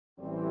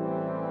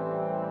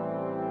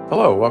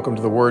Hello, welcome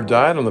to the Word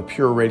Diet on the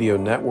Pure Radio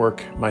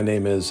Network. My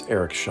name is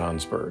Eric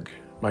Schansberg.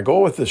 My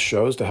goal with this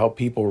show is to help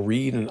people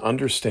read and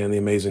understand the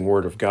amazing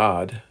Word of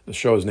God. The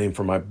show is named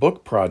for my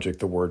book project,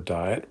 The Word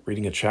Diet,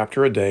 reading a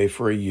chapter a day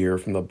for a year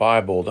from the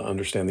Bible to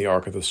understand the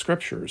arc of the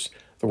Scriptures.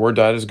 The Word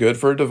Diet is good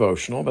for a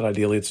devotional, but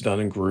ideally it's done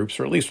in groups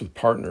or at least with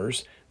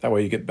partners. That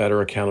way you get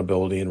better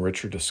accountability and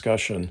richer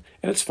discussion.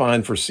 And it's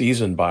fine for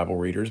seasoned Bible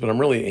readers, but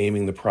I'm really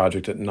aiming the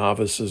project at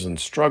novices and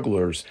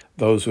strugglers,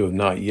 those who have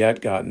not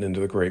yet gotten into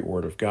the great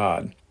Word of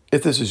God.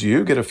 If this is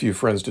you, get a few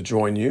friends to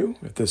join you.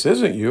 If this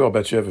isn't you, I'll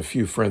bet you have a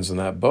few friends in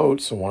that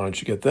boat, so why don't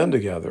you get them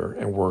together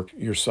and work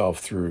yourself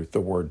through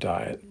the Word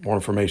Diet. More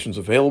information is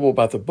available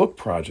about the book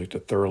project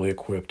at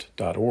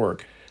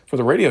thoroughly-equipped.org. For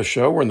the radio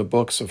show, we're in the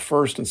books of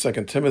 1st and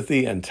 2nd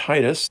Timothy and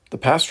Titus, the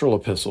pastoral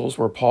epistles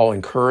where Paul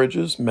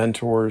encourages,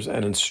 mentors,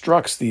 and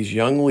instructs these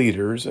young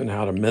leaders in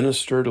how to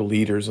minister to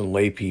leaders and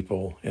lay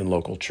people in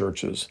local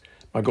churches.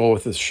 My goal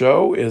with this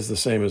show is the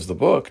same as the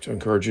book, to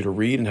encourage you to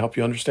read and help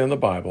you understand the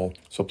Bible,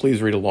 so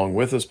please read along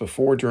with us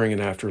before, during,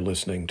 and after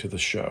listening to the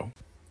show.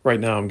 Right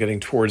now, I'm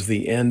getting towards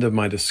the end of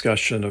my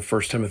discussion of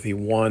 1 Timothy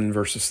 1,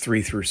 verses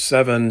 3 through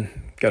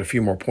 7. Got a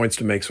few more points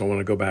to make, so I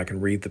want to go back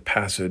and read the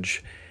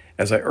passage.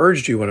 As I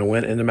urged you when I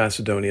went into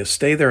Macedonia,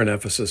 stay there in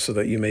Ephesus so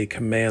that you may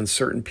command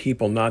certain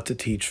people not to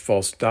teach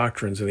false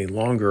doctrines any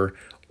longer,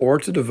 or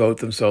to devote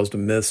themselves to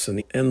myths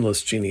and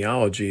endless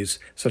genealogies.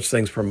 Such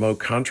things promote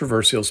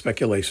controversial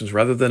speculations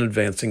rather than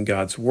advancing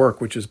God's work,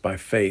 which is by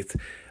faith.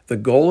 The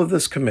goal of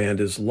this command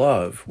is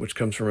love, which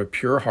comes from a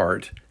pure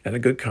heart and a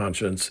good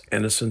conscience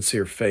and a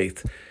sincere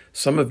faith.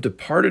 Some have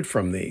departed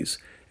from these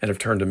and have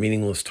turned to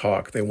meaningless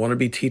talk. They want to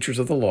be teachers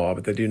of the law,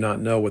 but they do not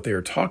know what they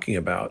are talking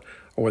about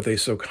or what they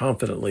so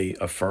confidently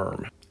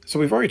affirm. So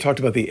we've already talked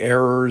about the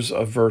errors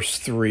of verse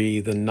 3,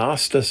 the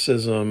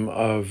Gnosticism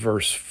of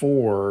verse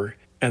 4,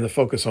 and the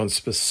focus on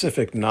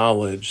specific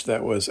knowledge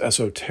that was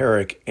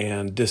esoteric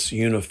and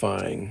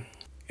disunifying.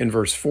 In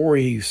verse 4,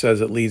 he says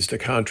it leads to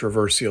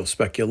controversial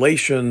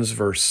speculations.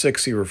 Verse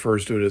 6, he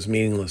refers to it as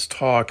meaningless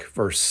talk.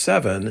 Verse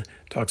 7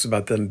 talks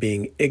about them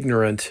being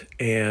ignorant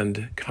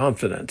and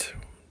confident.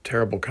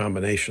 Terrible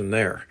combination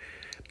there.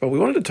 But we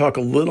wanted to talk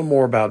a little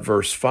more about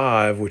verse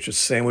 5, which is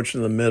sandwiched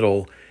in the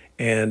middle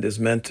and is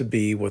meant to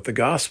be what the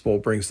gospel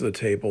brings to the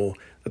table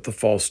that the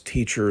false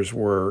teachers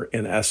were,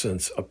 in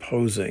essence,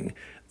 opposing.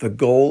 The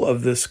goal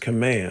of this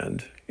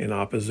command, in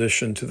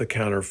opposition to the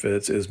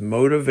counterfeits, is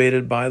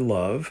motivated by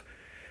love.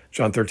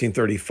 John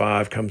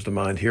 13:35 comes to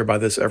mind here. By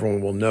this, everyone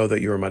will know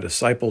that you are my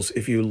disciples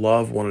if you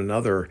love one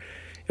another.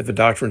 If the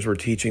doctrines we're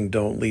teaching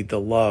don't lead to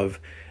love,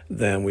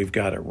 then we've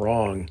got it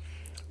wrong.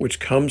 Which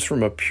comes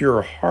from a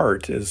pure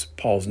heart is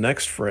Paul's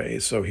next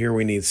phrase. So here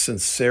we need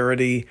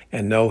sincerity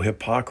and no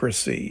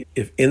hypocrisy.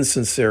 If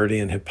insincerity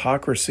and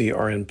hypocrisy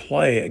are in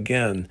play,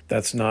 again,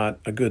 that's not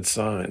a good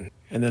sign.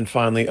 And then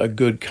finally, a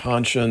good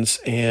conscience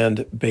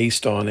and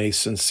based on a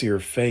sincere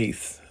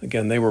faith.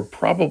 Again, they were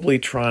probably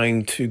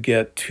trying to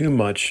get too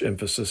much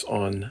emphasis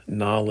on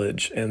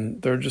knowledge,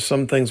 and there are just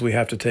some things we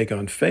have to take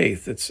on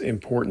faith. It's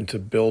important to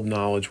build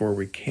knowledge where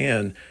we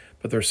can,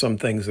 but there's some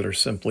things that are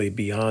simply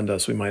beyond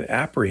us. We might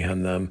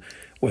apprehend them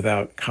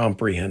without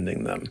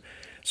comprehending them.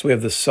 So we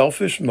have the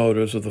selfish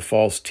motives of the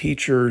false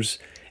teachers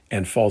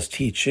and false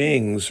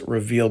teachings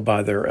revealed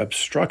by their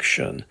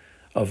obstruction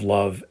of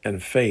love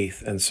and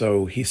faith. And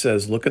so he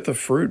says, look at the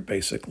fruit,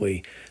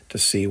 basically, to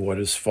see what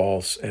is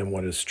false and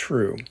what is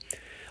true.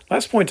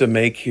 Last point to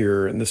make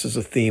here, and this is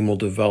a theme we'll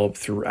develop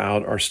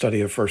throughout our study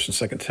of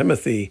 1st and 2nd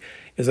Timothy,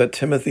 is that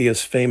Timothy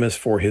is famous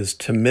for his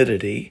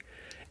timidity.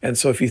 And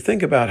so if you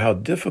think about how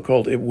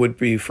difficult it would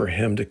be for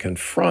him to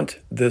confront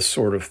this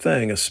sort of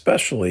thing,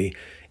 especially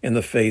in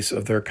the face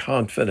of their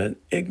confident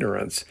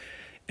ignorance.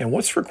 And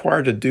what's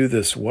required to do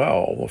this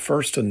well? Well,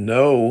 first, to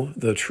know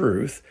the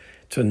truth,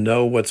 to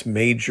know what's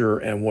major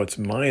and what's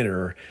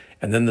minor,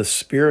 and then the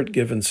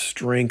Spirit-given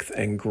strength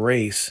and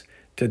grace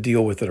to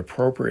deal with it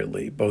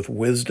appropriately. Both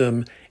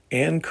wisdom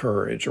and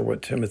courage are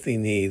what Timothy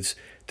needs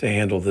to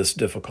handle this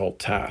difficult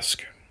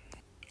task.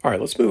 All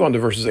right, let's move on to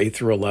verses 8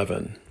 through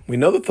 11. We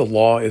know that the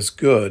law is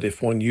good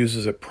if one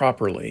uses it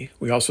properly.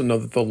 We also know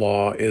that the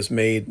law is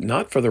made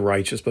not for the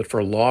righteous, but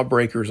for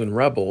lawbreakers and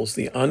rebels,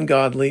 the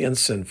ungodly and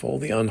sinful,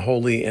 the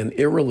unholy and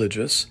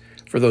irreligious,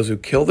 for those who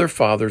kill their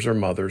fathers or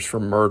mothers, for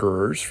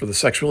murderers, for the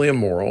sexually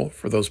immoral,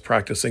 for those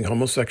practicing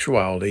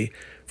homosexuality,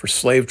 for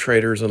slave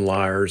traders and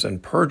liars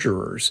and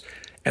perjurers,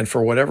 and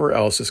for whatever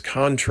else is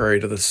contrary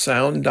to the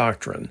sound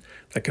doctrine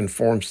that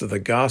conforms to the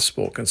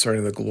gospel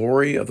concerning the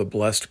glory of the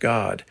blessed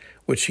God,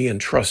 which he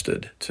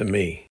entrusted to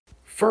me.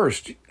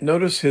 First,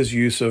 notice his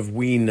use of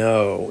we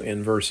know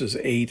in verses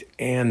 8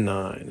 and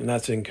 9, and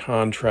that's in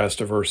contrast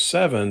to verse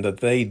 7,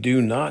 that they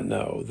do not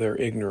know their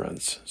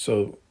ignorance.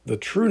 So the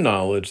true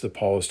knowledge that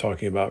Paul is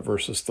talking about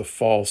versus the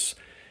false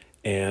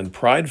and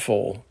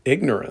prideful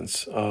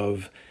ignorance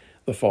of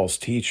the false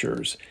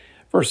teachers.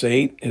 Verse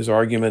 8, his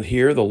argument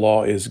here, the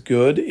law is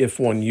good if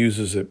one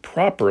uses it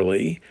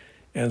properly,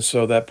 and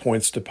so that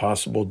points to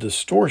possible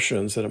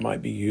distortions that it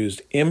might be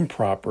used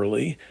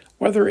improperly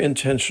whether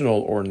intentional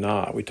or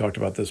not. We talked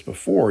about this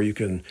before. You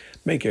can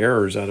make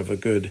errors out of a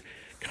good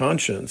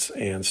conscience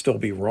and still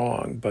be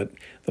wrong, but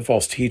the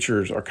false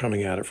teachers are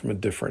coming at it from a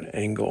different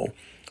angle.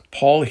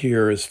 Paul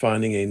here is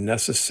finding a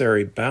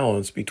necessary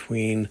balance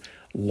between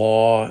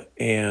law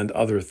and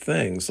other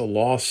things. The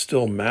law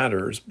still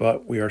matters,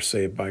 but we are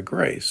saved by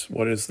grace.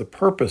 What is the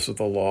purpose of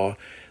the law?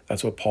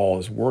 That's what Paul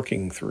is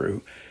working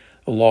through.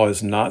 The law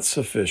is not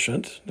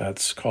sufficient.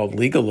 That's called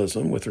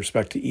legalism with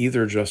respect to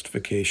either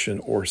justification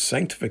or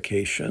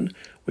sanctification.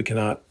 We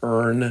cannot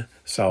earn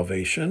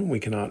salvation. We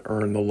cannot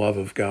earn the love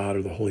of God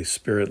or the Holy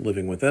Spirit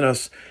living within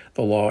us.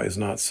 The law is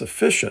not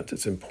sufficient.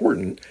 It's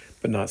important,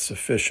 but not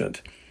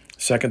sufficient.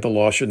 Second, the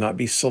law should not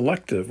be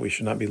selective. We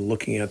should not be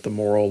looking at the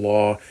moral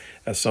law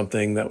as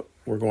something that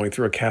we're going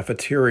through a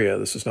cafeteria.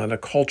 This is not a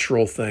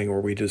cultural thing where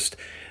we just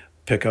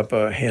pick up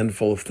a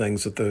handful of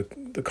things that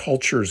the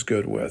culture's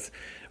good with.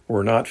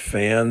 We're not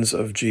fans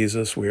of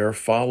Jesus. We are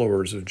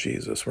followers of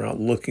Jesus. We're not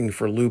looking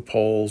for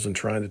loopholes and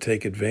trying to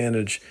take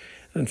advantage.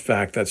 In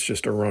fact, that's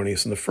just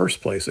erroneous in the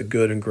first place. A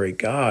good and great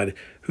God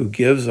who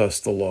gives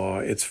us the law,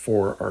 it's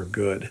for our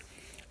good.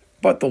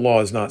 But the law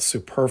is not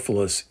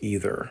superfluous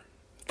either.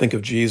 Think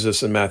of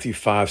Jesus in Matthew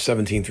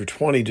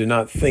 5:17-20. Do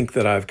not think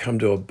that I've come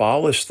to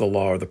abolish the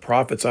law or the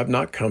prophets. I've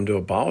not come to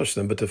abolish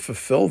them, but to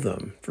fulfill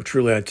them. For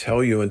truly I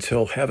tell you,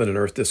 until heaven and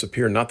earth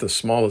disappear, not the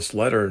smallest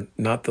letter,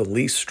 not the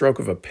least stroke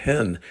of a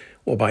pen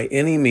will by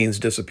any means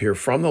disappear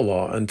from the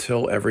law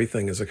until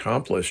everything is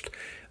accomplished.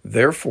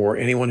 Therefore,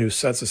 anyone who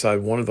sets aside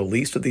one of the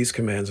least of these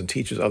commands and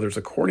teaches others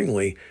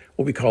accordingly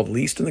will be called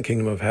least in the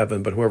kingdom of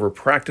heaven. But whoever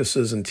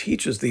practices and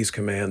teaches these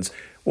commands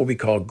will be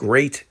called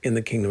great in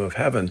the kingdom of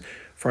heaven.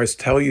 For I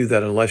tell you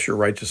that unless your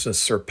righteousness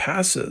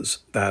surpasses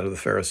that of the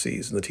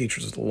Pharisees and the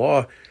teachers of the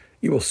law,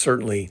 you will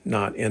certainly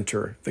not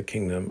enter the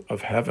kingdom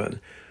of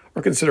heaven.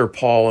 Or consider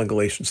Paul in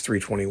Galatians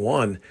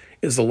 3:21.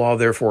 Is the law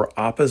therefore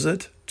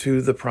opposite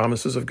to the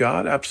promises of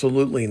God?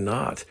 Absolutely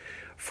not.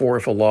 For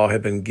if a law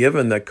had been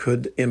given that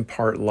could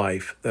impart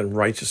life, then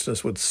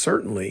righteousness would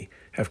certainly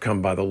have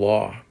come by the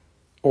law.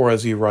 Or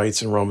as he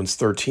writes in Romans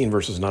 13,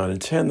 verses 9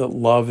 and 10, that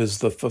love is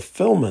the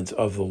fulfillment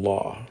of the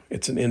law.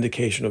 It's an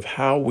indication of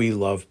how we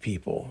love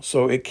people.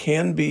 So it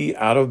can be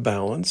out of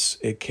balance,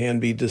 it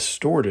can be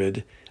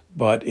distorted,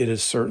 but it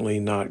is certainly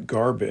not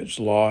garbage.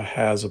 Law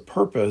has a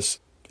purpose,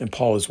 and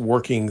Paul is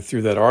working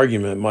through that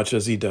argument much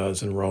as he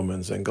does in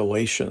Romans and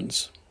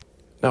Galatians.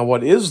 Now,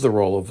 what is the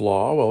role of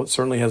law? Well, it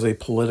certainly has a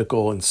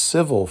political and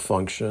civil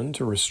function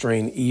to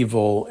restrain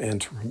evil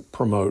and to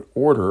promote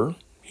order.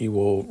 He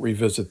will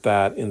revisit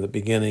that in the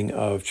beginning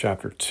of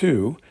chapter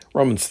 2.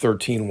 Romans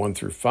 13,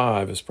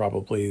 1-5 is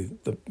probably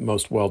the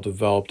most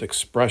well-developed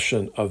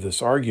expression of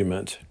this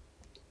argument.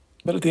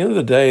 But at the end of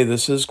the day,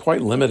 this is quite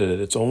limited.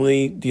 It's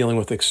only dealing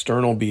with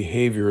external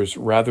behaviors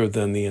rather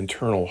than the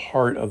internal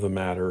heart of the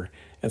matter.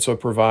 And so it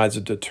provides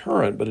a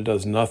deterrent, but it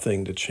does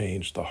nothing to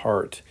change the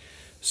heart.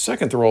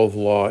 Second, the role of the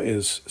law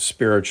is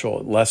spiritual.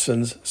 It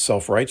lessens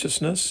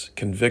self-righteousness,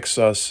 convicts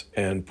us,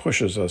 and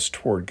pushes us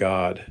toward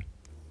God.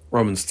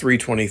 Romans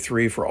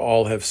 3:23, for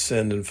all have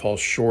sinned and fall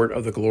short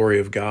of the glory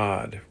of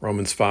God.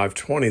 Romans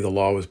 5:20, the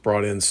law was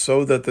brought in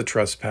so that the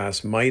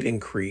trespass might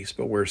increase,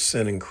 but where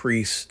sin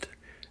increased,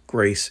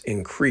 grace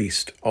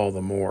increased all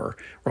the more.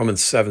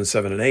 Romans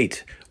 7:7 and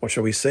 8, what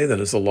shall we say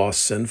then? Is the law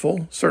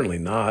sinful? Certainly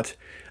not.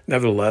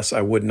 Nevertheless,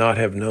 I would not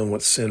have known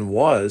what sin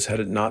was had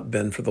it not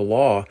been for the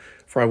law,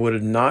 for I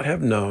would not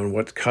have known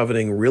what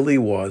coveting really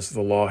was if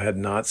the law had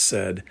not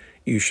said,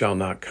 you shall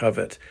not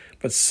covet.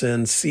 But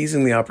sin,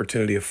 seizing the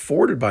opportunity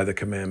afforded by the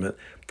commandment,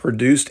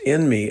 produced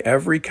in me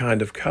every kind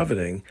of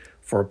coveting,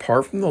 for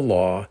apart from the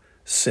law,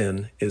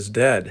 sin is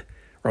dead.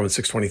 Romans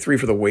 6:23,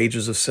 for the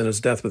wages of sin is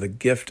death, but the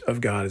gift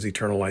of God is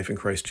eternal life in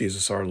Christ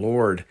Jesus our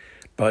Lord.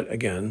 But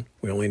again,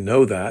 we only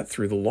know that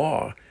through the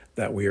law,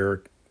 that we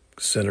are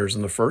sinners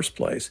in the first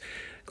place.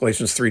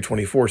 Galatians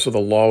 3:24, so the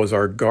law was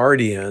our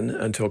guardian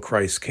until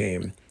Christ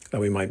came, that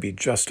we might be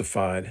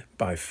justified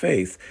by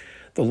faith.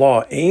 The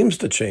law aims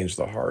to change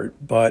the heart,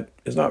 but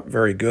is not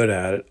very good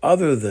at it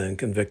other than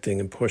convicting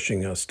and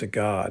pushing us to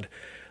God.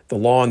 The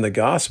law and the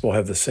gospel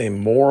have the same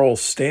moral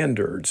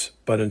standards,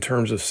 but in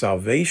terms of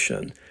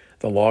salvation,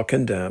 the law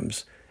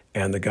condemns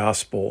and the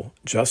gospel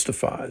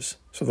justifies.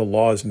 So the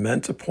law is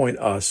meant to point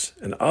us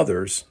and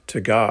others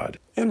to God.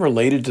 And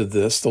related to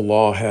this, the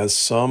law has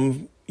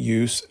some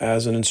use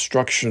as an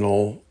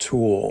instructional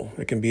tool.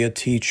 It can be a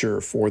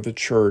teacher for the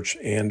church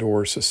and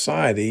or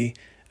society.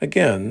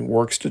 Again,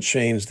 works to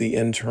change the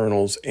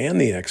internals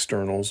and the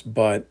externals,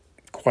 but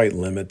quite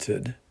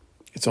limited.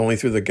 It's only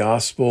through the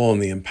gospel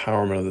and the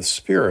empowerment of the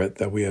Spirit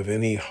that we have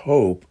any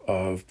hope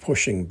of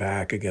pushing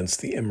back against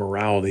the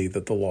immorality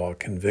that the law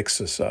convicts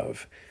us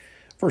of.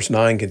 Verse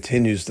 9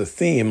 continues the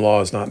theme,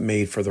 law is not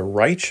made for the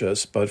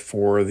righteous, but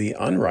for the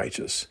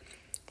unrighteous.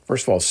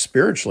 First of all,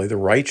 spiritually, the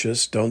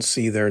righteous don't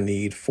see their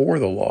need for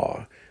the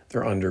law.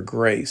 They're under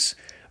grace.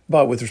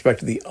 But with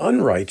respect to the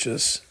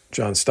unrighteous,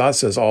 John Stott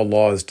says all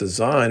law is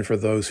designed for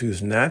those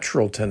whose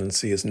natural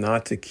tendency is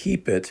not to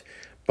keep it,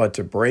 but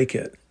to break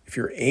it. If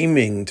you're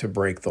aiming to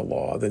break the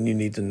law, then you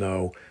need to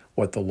know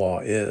what the law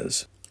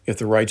is. If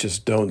the righteous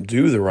don't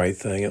do the right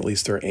thing, at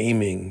least they're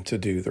aiming to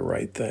do the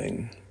right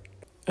thing.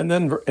 And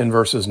then in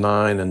verses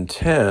 9 and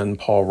 10,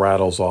 Paul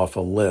rattles off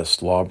a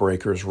list: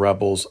 lawbreakers,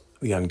 rebels,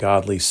 the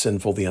ungodly,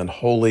 sinful, the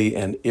unholy,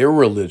 and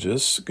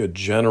irreligious. Good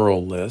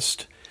general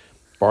list.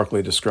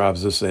 Barclay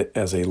describes this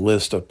as a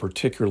list of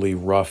particularly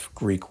rough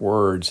Greek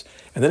words.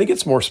 And then he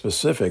gets more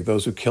specific: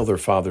 those who kill their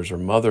fathers or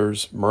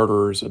mothers,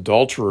 murderers,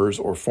 adulterers,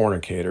 or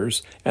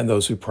fornicators, and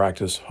those who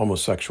practice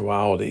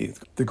homosexuality.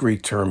 The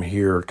Greek term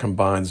here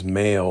combines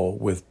male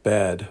with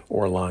bed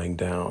or lying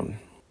down.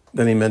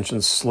 Then he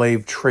mentions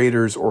slave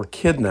traders or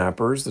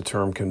kidnappers. The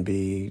term can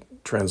be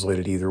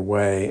translated either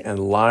way, and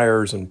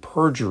liars and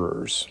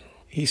perjurers.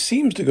 He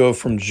seems to go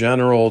from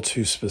general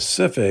to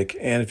specific,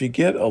 and if you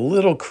get a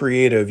little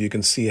creative, you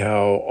can see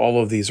how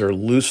all of these are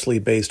loosely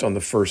based on the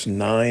first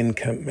 9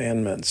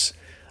 commandments.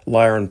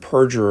 Liar and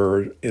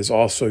perjurer is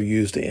also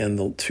used to end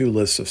the 2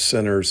 lists of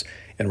sinners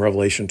in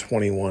Revelation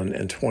 21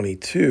 and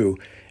 22.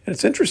 And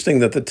it's interesting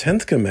that the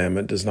 10th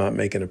commandment does not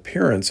make an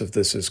appearance if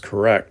this is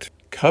correct.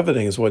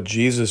 Coveting is what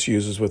Jesus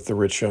uses with the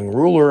rich young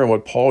ruler and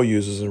what Paul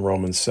uses in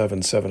Romans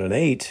 7 and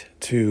 8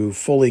 to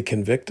fully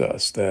convict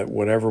us that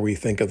whatever we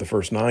think of the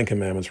first 9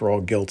 commandments, we're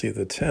all guilty of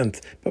the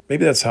 10th. But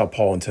maybe that's how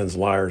Paul intends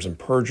liars and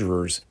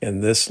perjurers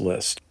in this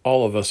list.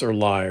 All of us are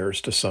liars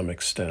to some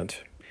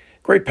extent.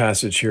 Great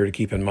passage here to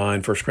keep in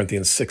mind, 1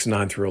 Corinthians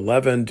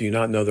 6:9-11. Do you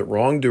not know that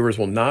wrongdoers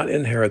will not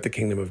inherit the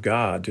kingdom of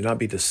God? Do not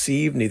be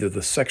deceived, neither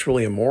the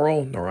sexually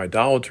immoral, nor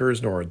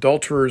idolaters, nor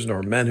adulterers,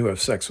 nor men who have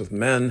sex with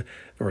men,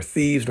 nor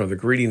thieves, nor the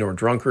greedy, nor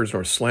drunkards,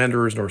 nor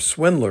slanderers, nor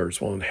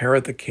swindlers will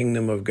inherit the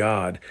kingdom of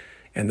God.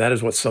 And that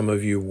is what some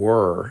of you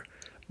were.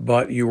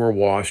 But you were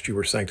washed, you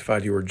were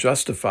sanctified, you were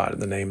justified in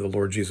the name of the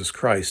Lord Jesus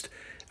Christ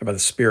and by the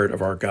Spirit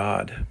of our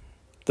God.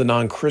 The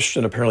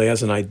non-Christian apparently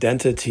has an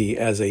identity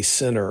as a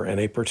sinner and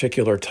a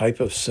particular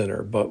type of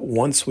sinner, but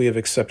once we have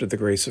accepted the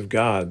grace of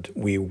God,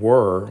 we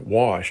were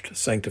washed,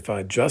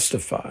 sanctified,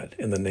 justified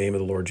in the name of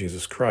the Lord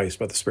Jesus Christ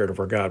by the Spirit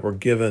of our God. We're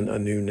given a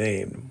new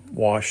name: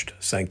 washed,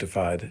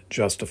 sanctified,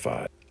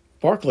 justified.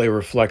 Barclay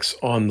reflects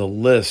on the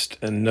list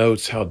and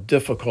notes how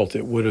difficult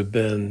it would have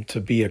been to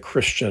be a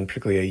Christian,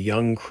 particularly a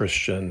young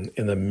Christian,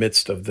 in the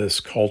midst of this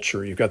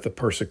culture. You've got the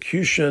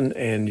persecution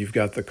and you've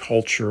got the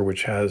culture,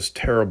 which has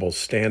terrible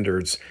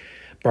standards.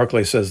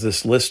 Barclay says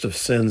this list of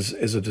sins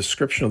is a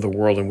description of the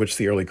world in which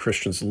the early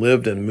Christians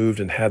lived and moved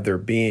and had their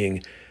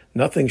being.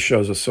 Nothing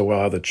shows us so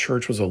well how the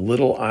church was a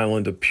little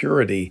island of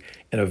purity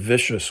in a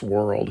vicious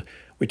world.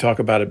 We talk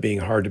about it being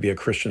hard to be a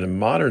Christian in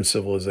modern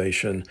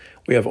civilization.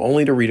 We have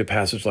only to read a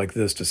passage like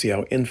this to see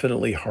how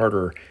infinitely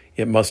harder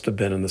it must have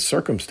been in the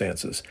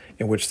circumstances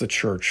in which the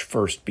church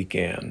first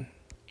began.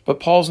 But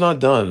Paul's not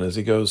done. As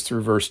he goes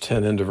through verse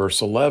 10 into verse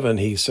 11,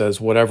 he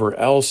says, whatever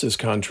else is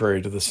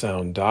contrary to the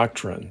sound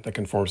doctrine that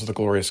conforms to the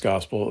glorious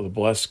gospel of the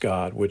blessed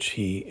God, which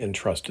he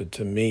entrusted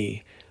to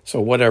me.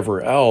 So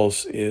whatever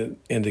else, it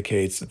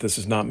indicates that this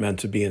is not meant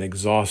to be an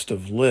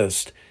exhaustive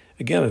list.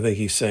 Again, I think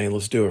he's saying,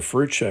 let's do a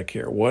fruit check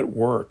here. What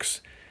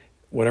works?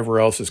 Whatever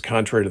else is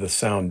contrary to the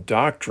sound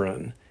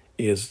doctrine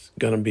is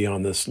going to be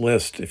on this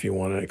list if you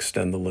want to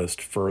extend the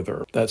list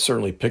further. That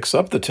certainly picks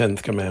up the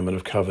 10th commandment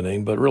of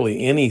coveting, but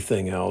really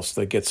anything else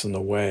that gets in the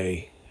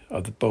way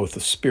of both the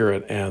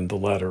spirit and the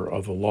letter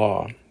of the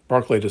law.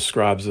 Barclay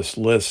describes this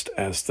list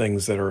as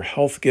things that are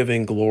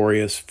health-giving,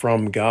 glorious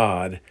from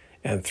God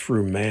and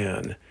through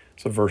man.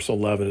 So verse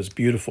 11 is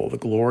beautiful. The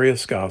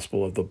glorious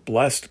gospel of the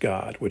blessed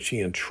God, which he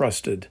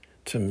entrusted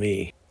to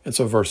me. And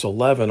so verse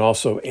 11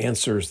 also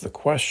answers the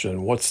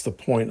question, what's the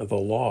point of the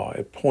law?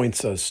 It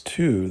points us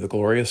to the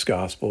glorious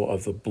gospel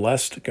of the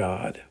blessed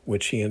God,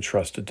 which he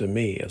entrusted to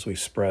me as we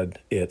spread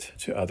it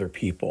to other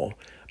people.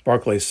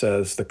 Barclay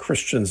says the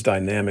Christian's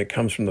dynamic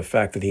comes from the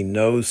fact that he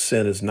knows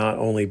sin is not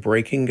only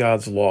breaking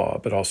God's law,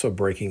 but also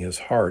breaking his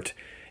heart.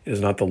 It is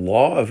not the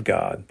law of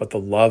God, but the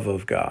love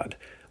of God,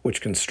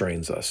 which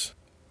constrains us.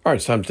 All right,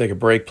 it's time to take a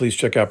break. Please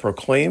check out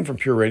Proclaim from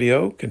Pure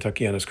Radio,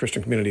 Kentuckiana's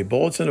Christian Community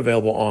Bulletin,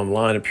 available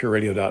online at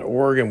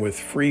pureradio.org and with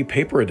free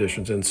paper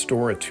editions in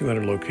store at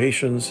 200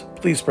 locations.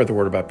 Please spread the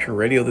word about Pure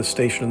Radio, this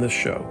station, and this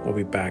show. We'll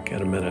be back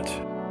in a minute.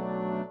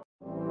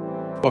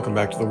 Welcome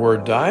back to the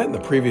Word Diet. In the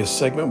previous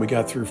segment, we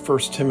got through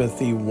 1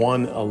 Timothy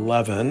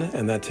 1:11,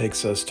 and that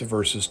takes us to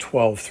verses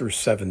 12 through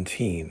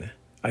 17.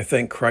 I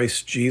thank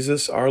Christ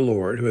Jesus our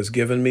Lord, who has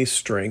given me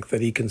strength,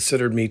 that he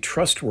considered me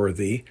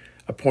trustworthy,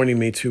 appointing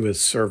me to his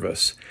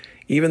service.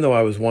 Even though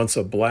I was once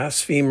a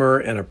blasphemer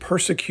and a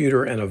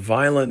persecutor and a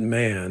violent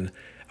man,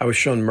 I was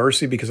shown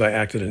mercy because I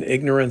acted in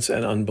ignorance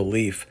and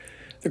unbelief.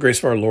 The grace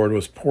of our Lord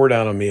was poured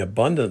out on me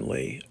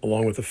abundantly,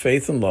 along with the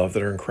faith and love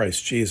that are in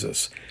Christ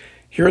Jesus.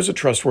 Here is a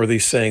trustworthy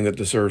saying that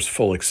deserves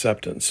full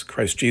acceptance.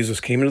 Christ Jesus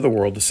came into the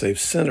world to save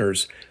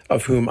sinners,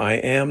 of whom I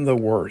am the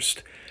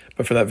worst.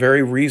 But for that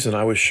very reason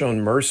I was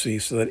shown mercy,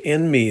 so that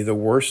in me, the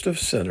worst of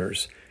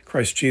sinners,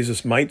 Christ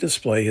Jesus might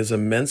display his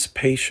immense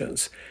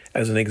patience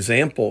as an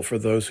example for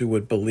those who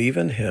would believe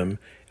in him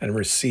and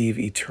receive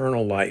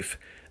eternal life.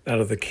 Now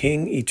to the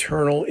King,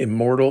 eternal,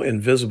 immortal,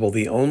 invisible,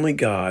 the only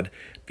God,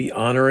 be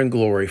honor and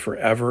glory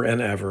forever and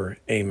ever.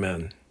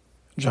 Amen.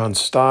 John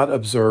Stott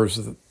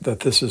observes that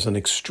this is an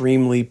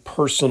extremely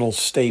personal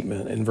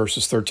statement in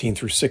verses 13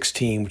 through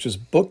 16, which is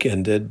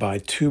bookended by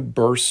two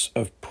bursts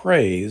of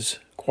praise,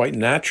 quite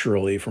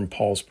naturally from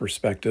Paul's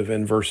perspective,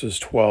 in verses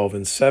 12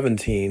 and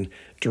 17,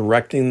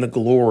 directing the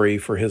glory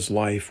for his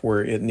life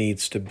where it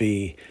needs to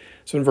be.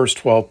 So in verse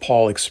 12,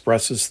 Paul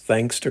expresses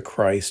thanks to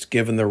Christ,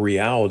 given the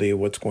reality of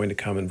what's going to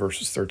come in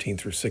verses 13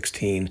 through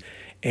 16,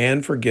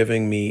 and for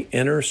giving me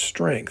inner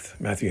strength.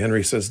 Matthew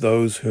Henry says,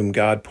 those whom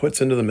God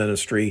puts into the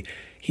ministry,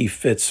 he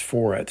fits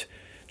for it.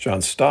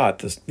 John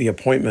Stott, the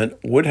appointment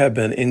would have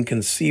been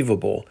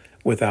inconceivable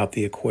without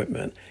the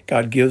equipment.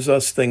 God gives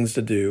us things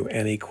to do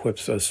and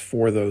equips us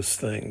for those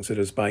things. It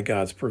is by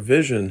God's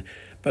provision,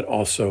 but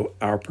also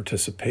our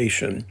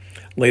participation.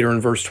 Later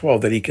in verse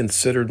 12, that he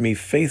considered me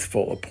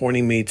faithful,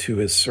 appointing me to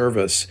his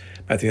service.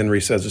 Matthew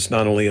Henry says it's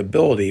not only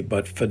ability,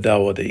 but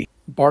fidelity.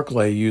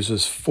 Barclay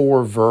uses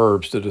 4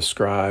 verbs to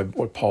describe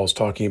what Paul's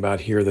talking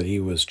about here, that he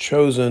was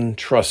chosen,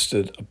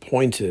 trusted,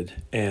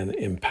 appointed, and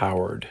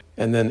empowered.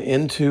 And then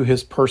into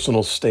his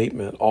personal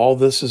statement, all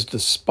this is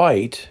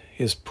despite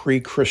his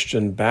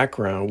pre-Christian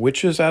background,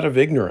 which is out of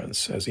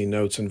ignorance, as he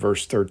notes in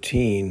verse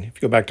 13. If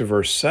you go back to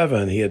verse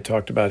 7, he had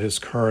talked about his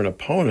current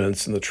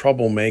opponents and the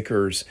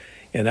troublemakers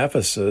in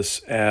Ephesus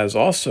as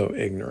also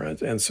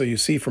ignorant. And so you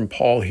see from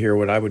Paul here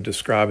what I would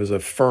describe as a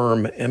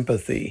firm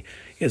empathy.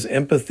 His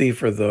empathy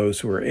for those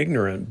who are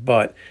ignorant,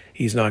 but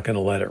he's not going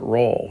to let it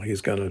roll.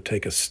 He's going to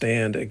take a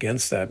stand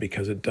against that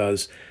because it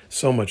does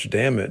so much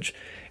damage.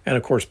 And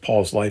of course,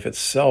 Paul's life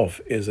itself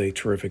is a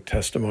terrific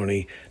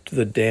testimony to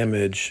the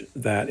damage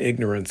that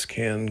ignorance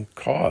can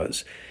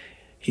cause.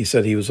 He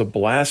said he was a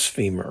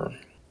blasphemer,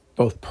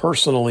 both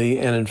personally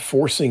and in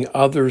forcing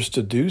others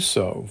to do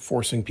so,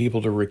 forcing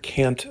people to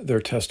recant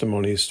their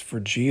testimonies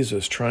for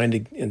Jesus, trying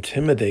to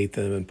intimidate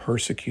them and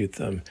persecute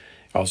them.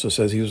 He also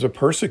says he was a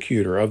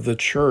persecutor of the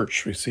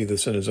church. We see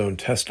this in his own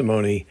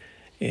testimony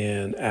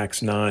in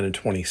Acts 9 and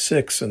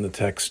 26, in the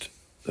text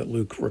that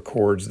Luke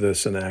records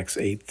this in Acts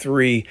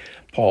 8:3.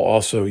 Paul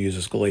also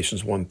uses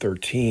Galatians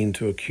 1:13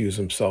 to accuse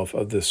himself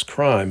of this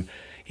crime.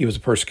 He was a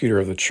persecutor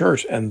of the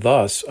church and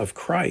thus of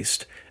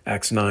Christ.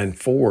 Acts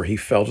 9:4, he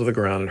fell to the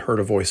ground and heard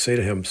a voice say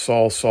to him,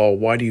 Saul, Saul,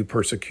 why do you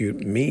persecute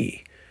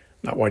me?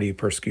 Not why do you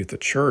persecute the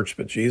church,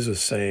 but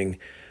Jesus saying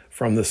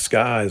from the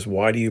skies,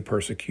 why do you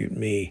persecute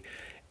me?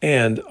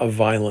 And a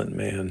violent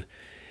man.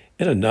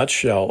 In a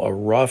nutshell, a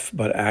rough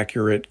but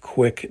accurate,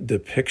 quick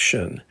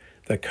depiction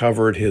that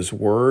covered his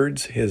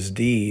words, his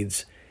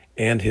deeds,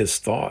 and his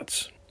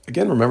thoughts.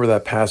 Again, remember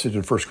that passage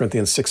in 1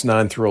 Corinthians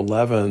 6:9 through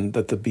 11,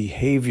 that the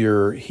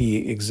behavior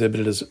he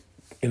exhibited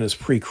in his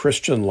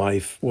pre-Christian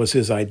life was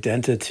his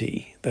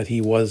identity, that he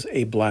was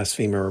a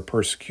blasphemer, a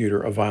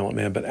persecutor, a violent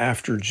man. But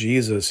after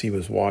Jesus, he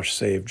was washed,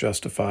 saved,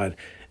 justified,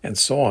 and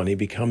so on. He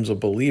becomes a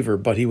believer,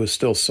 but he was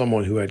still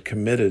someone who had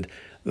committed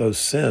those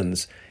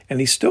sins, and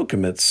he still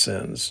commits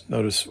sins.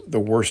 Notice the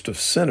worst of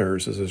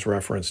sinners is his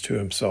reference to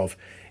himself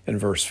in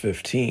verse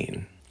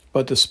 15.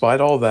 But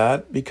despite all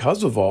that,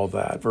 because of all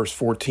that, verse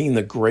 14,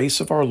 the grace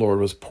of our Lord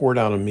was poured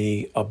out on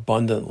me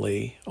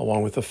abundantly,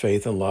 along with the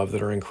faith and love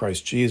that are in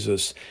Christ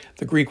Jesus.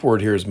 The Greek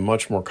word here is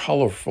much more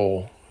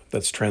colorful.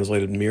 That's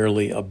translated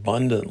merely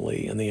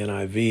abundantly in the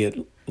NIV.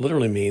 It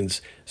literally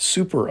means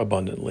super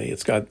abundantly.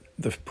 It's got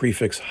the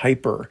prefix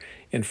hyper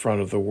in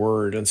front of the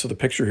word. And so the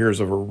picture here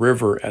is of a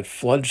river at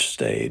flood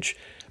stage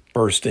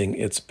bursting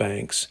its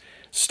banks.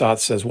 Stott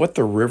says, what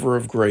the river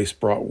of grace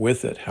brought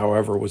with it,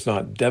 however, was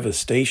not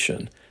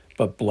devastation,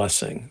 but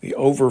blessing. The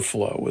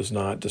overflow was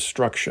not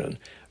destruction,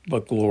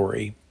 but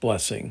glory,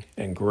 blessing,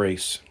 and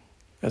grace.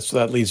 And so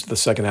that leads to the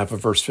second half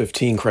of verse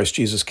 15. Christ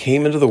Jesus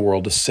came into the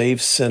world to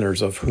save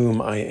sinners, of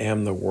whom I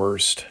am the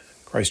worst.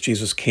 Christ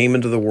Jesus came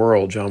into the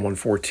world, John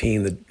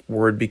 1:14. The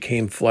Word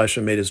became flesh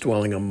and made his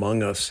dwelling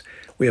among us.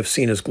 We have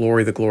seen his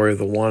glory, the glory of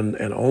the one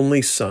and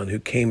only Son, who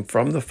came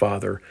from the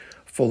Father,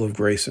 full of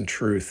grace and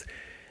truth.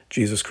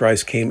 Jesus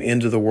Christ came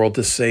into the world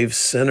to save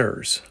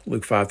sinners.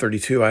 Luke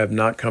 5:32, I have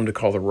not come to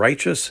call the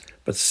righteous,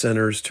 but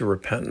sinners to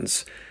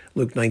repentance.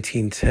 Luke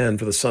 19:10,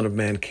 for the Son of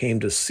Man came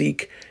to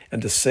seek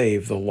and to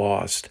save the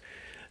lost.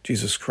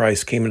 Jesus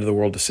Christ came into the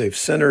world to save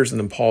sinners, and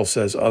then Paul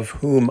says, of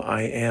whom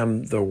I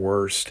am the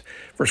worst.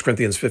 1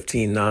 Corinthians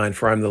 15:9,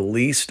 for I am the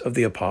least of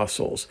the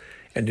apostles,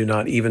 and do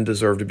not even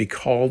deserve to be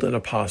called an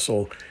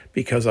apostle,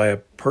 because I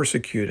have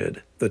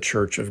persecuted the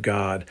church of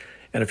God.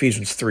 And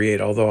Ephesians 3:8,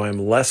 although I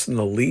am less than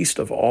the least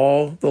of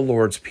all the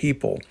Lord's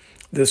people,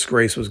 this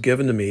grace was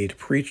given to me to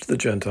preach to the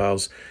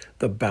Gentiles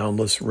the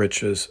boundless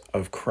riches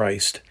of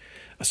Christ.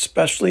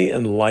 Especially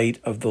in light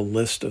of the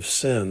list of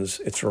sins,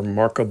 it's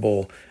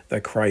remarkable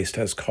that Christ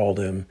has called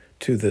him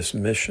to this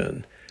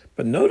mission.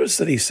 But notice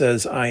that he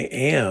says, I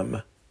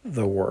am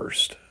the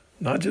worst.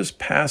 Not just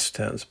past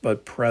tense,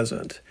 but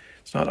present.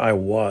 It's not I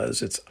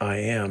was, it's I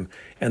am,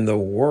 and the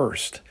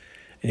worst.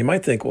 And you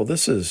might think, well,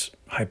 this is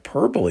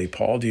hyperbole,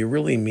 Paul. Do you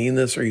really mean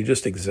this? Or are you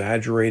just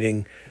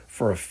exaggerating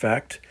for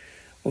effect?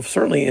 Well,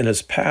 certainly in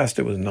his past,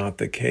 it was not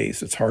the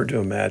case. It's hard to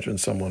imagine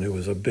someone who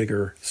was a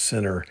bigger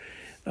sinner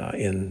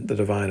in the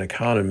divine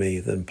economy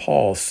than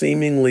Paul,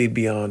 seemingly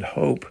beyond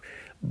hope,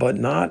 but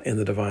not in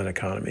the divine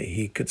economy.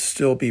 He could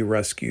still be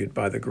rescued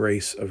by the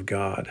grace of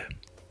God.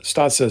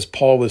 Stott says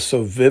Paul was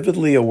so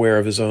vividly aware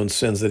of his own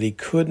sins that he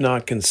could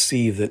not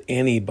conceive that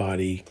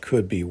anybody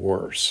could be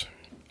worse.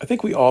 I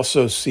think we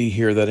also see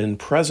here that in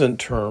present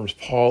terms,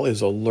 Paul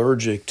is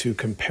allergic to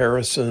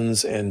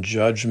comparisons and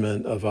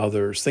judgment of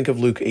others. Think of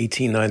Luke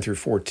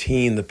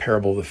 18:9-14, the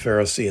parable of the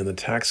Pharisee and the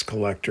tax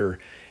collector,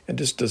 and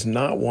just does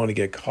not want to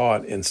get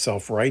caught in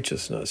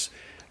self-righteousness,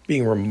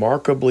 being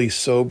remarkably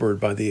sobered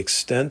by the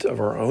extent of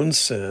our own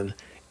sin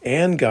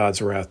and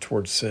God's wrath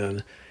towards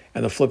sin.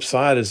 And the flip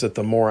side is that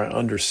the more I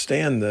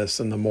understand this,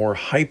 and the more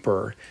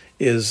hyper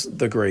is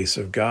the grace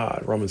of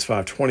God. Romans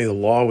 5:20, the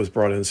law was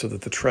brought in so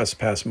that the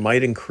trespass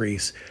might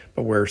increase,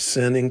 but where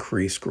sin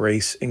increased,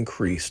 grace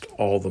increased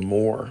all the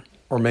more.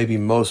 Or maybe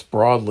most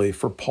broadly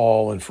for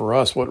Paul and for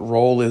us, what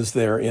role is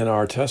there in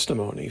our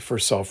testimony for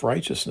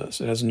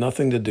self-righteousness? It has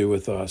nothing to do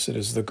with us. It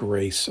is the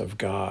grace of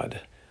God.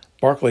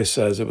 Barclay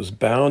says it was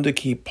bound to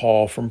keep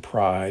Paul from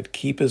pride,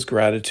 keep his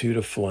gratitude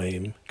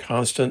aflame,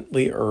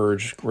 constantly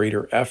urge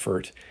greater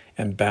effort,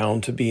 and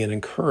bound to be an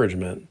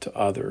encouragement to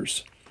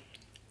others.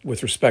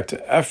 With respect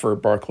to effort,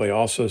 Barclay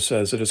also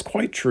says it is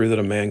quite true that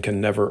a man can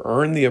never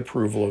earn the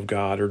approval of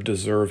God or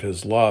deserve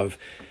his love,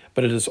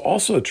 but it is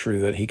also true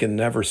that he can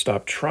never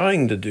stop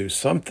trying to do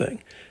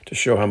something to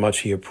show how much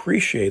he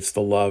appreciates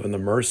the love and the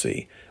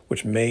mercy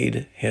which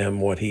made him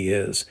what he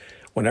is.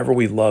 Whenever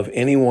we love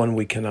anyone,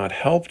 we cannot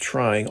help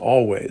trying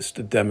always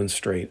to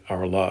demonstrate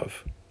our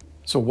love.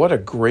 So what a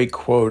great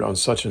quote on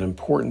such an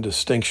important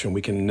distinction.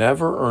 We can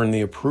never earn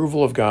the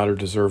approval of God or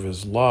deserve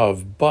his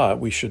love, but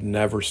we should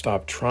never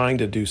stop trying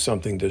to do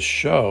something to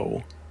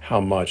show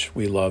how much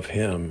we love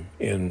him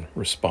in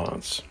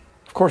response.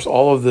 Of course,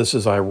 all of this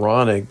is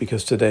ironic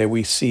because today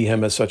we see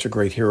him as such a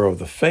great hero of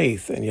the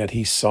faith, and yet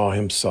he saw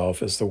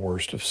himself as the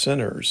worst of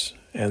sinners.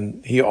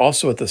 And he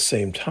also at the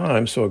same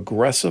time so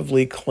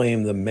aggressively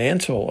claimed the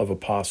mantle of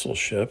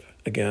apostleship,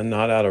 again,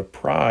 not out of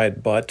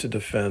pride, but to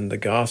defend the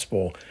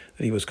gospel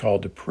that he was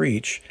called to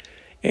preach.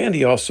 And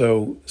he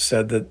also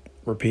said that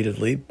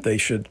repeatedly they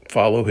should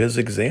follow his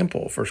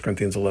example. 1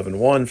 Corinthians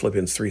 11:1,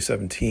 Philippians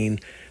 3:17,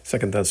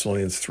 2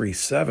 Thessalonians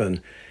 3:7.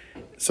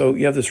 So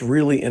you have this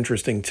really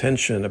interesting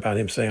tension about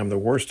him saying, I'm the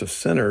worst of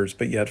sinners,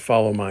 but yet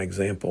follow my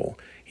example.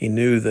 He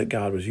knew that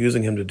God was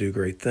using him to do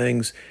great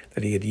things,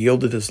 that he had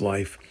yielded his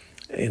life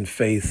in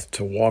faith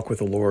to walk with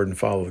the Lord and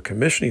follow the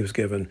commission he was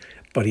given,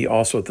 but he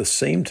also at the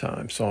same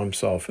time saw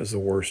himself as the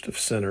worst of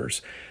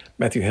sinners.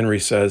 Matthew Henry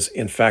says,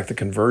 in fact, the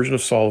conversion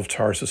of Saul of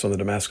Tarsus on the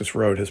Damascus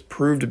Road has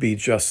proved to be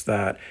just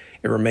that.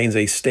 It remains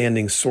a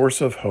standing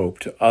source of hope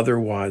to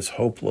otherwise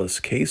hopeless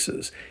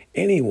cases.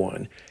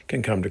 Anyone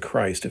can come to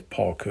Christ if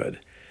Paul could.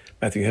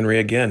 Matthew Henry,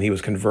 again, he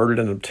was converted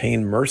and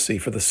obtained mercy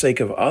for the sake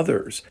of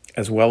others,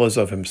 as well as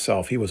of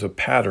himself. He was a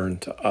pattern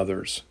to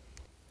others.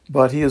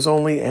 But he is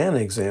only an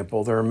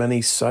example. There are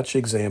many such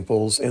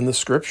examples in the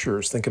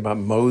scriptures. Think about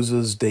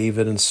Moses,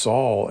 David, and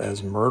Saul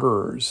as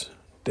murderers.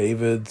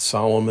 David,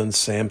 Solomon,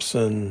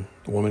 Samson,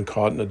 the woman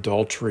caught in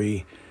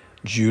adultery,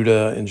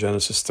 Judah in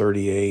Genesis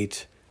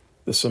 38,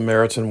 the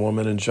Samaritan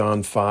woman in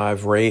John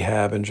 5,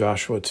 Rahab in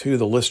Joshua 2.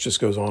 The list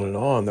just goes on and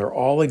on. They're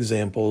all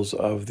examples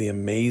of the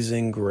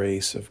amazing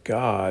grace of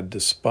God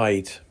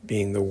despite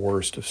being the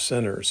worst of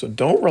sinners. So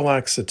don't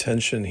relax the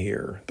tension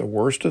here. The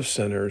worst of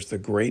sinners, the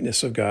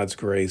greatness of God's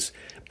grace,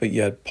 but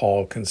yet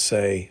Paul can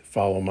say,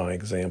 follow my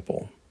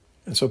example.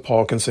 And so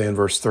Paul can say in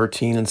verse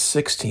 13 and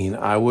 16,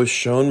 I was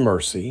shown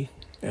mercy.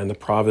 And the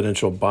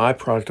providential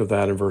byproduct of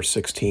that in verse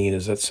 16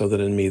 is that so that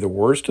in me, the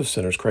worst of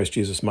sinners, Christ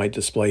Jesus might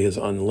display his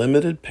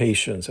unlimited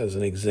patience as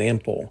an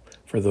example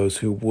for those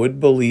who would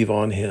believe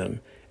on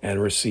him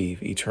and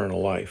receive eternal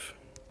life.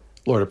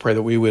 Lord, I pray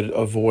that we would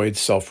avoid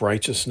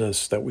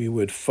self-righteousness, that we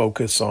would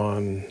focus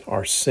on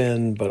our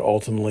sin, but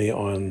ultimately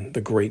on the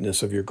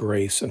greatness of your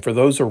grace. And for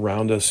those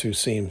around us who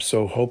seem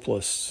so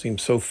hopeless, seem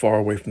so far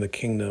away from the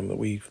kingdom, that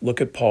we look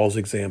at Paul's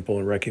example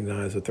and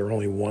recognize that they're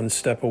only one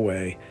step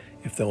away.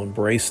 If they'll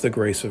embrace the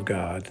grace of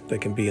God, they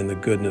can be in the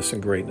goodness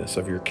and greatness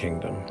of your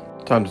kingdom.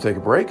 Time to take a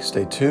break.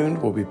 Stay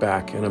tuned. We'll be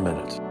back in a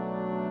minute.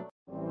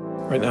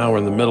 Right now we're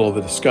in the middle of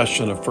a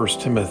discussion of 1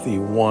 Timothy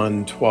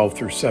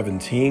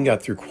 1:12-17.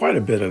 Got through quite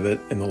a bit of it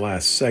in the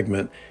last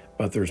segment,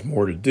 but there's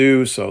more to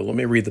do, so let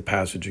me read the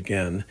passage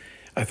again.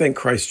 I thank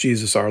Christ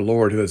Jesus our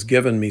Lord, who has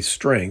given me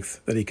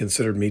strength, that he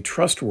considered me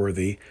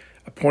trustworthy,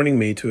 appointing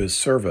me to his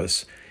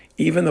service.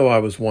 Even though I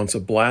was once a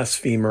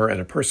blasphemer and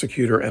a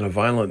persecutor and a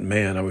violent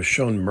man, I was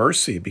shown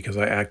mercy because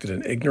I acted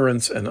in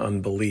ignorance and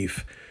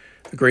unbelief.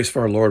 The grace of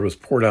our Lord was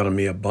poured out on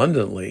me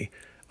abundantly,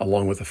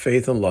 along with the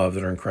faith and love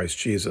that are in Christ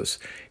Jesus.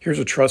 Here's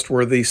a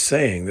trustworthy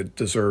saying that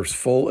deserves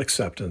full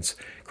acceptance.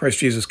 Christ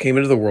Jesus came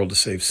into the world to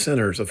save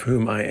sinners, of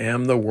whom I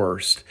am the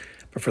worst.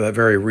 But for that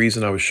very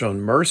reason I was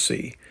shown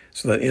mercy,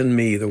 so that in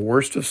me, the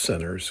worst of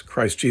sinners,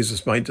 Christ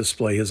Jesus might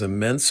display his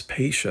immense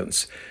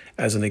patience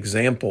as an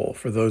example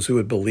for those who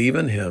would believe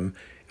in him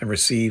and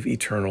receive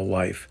eternal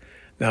life.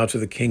 Now to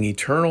the King,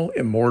 eternal,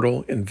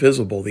 immortal,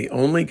 invisible, the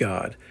only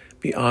God,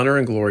 be honor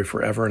and glory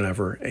forever and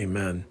ever.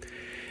 Amen.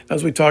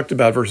 As we talked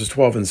about, verses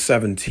 12 and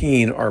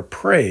 17 are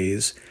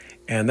praise,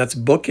 and that's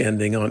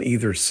bookending on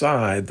either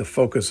side the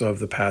focus of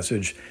the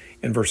passage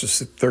in verses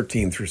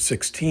 13 through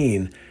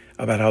 16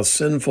 about how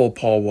sinful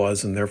Paul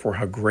was and therefore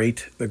how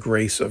great the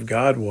grace of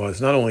God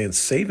was, not only in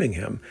saving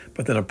him,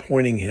 but then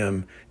appointing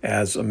him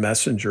as a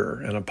messenger,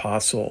 an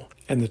apostle,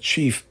 and the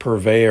chief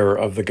purveyor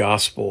of the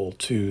gospel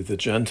to the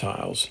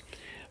Gentiles.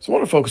 So I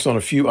want to focus on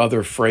a few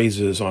other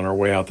phrases on our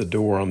way out the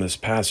door on this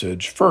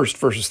passage. First,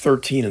 verses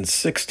 13 and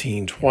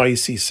 16,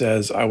 twice he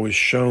says, I was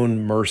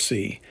shown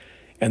mercy.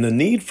 And the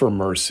need for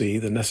mercy,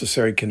 the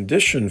necessary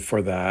condition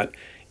for that,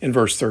 in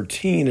verse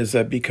 13 is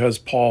that because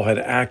Paul had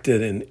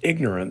acted in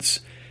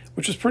ignorance,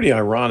 which is pretty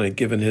ironic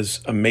given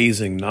his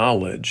amazing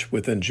knowledge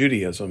within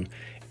Judaism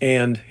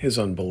and his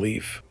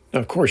unbelief. Now,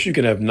 of course, you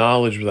can have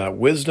knowledge without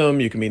wisdom.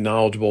 You can be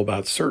knowledgeable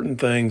about certain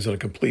things and a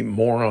complete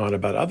moron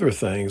about other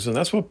things. And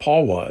that's what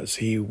Paul was.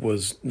 He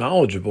was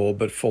knowledgeable,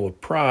 but full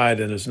of pride,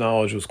 and his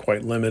knowledge was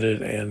quite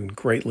limited and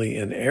greatly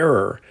in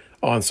error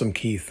on some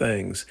key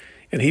things.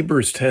 In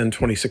Hebrews 10,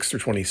 26 through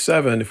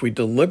 27, if we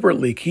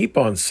deliberately keep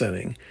on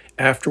sinning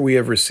after we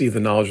have received the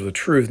knowledge of the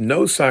truth,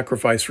 no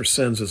sacrifice for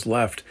sins is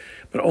left,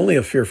 but only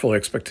a fearful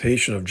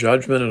expectation of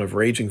judgment and of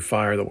raging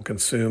fire that will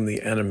consume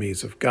the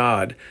enemies of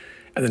God.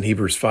 And then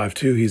Hebrews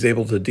 5:2, he's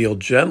able to deal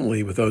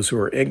gently with those who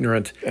are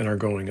ignorant and are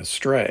going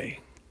astray.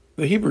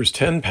 The Hebrews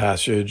 10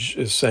 passage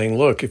is saying,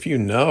 look, if you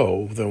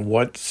know, then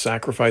what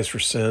sacrifice for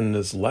sin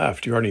is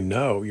left? You already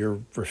know.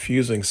 You're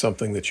refusing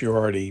something that you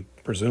already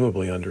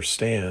presumably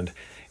understand.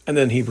 And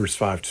then Hebrews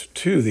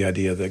 5:2, the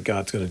idea that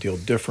God's going to deal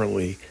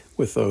differently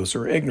with those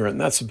who are ignorant.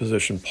 And that's the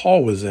position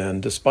Paul was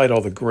in. Despite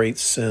all the great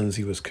sins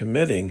he was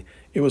committing,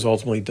 it was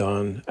ultimately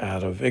done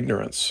out of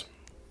ignorance.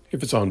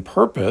 If it's on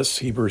purpose,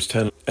 Hebrews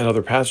 10 and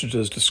other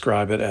passages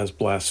describe it as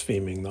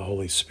blaspheming the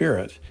Holy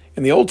Spirit.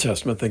 In the Old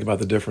Testament, think about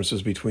the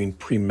differences between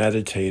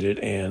premeditated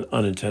and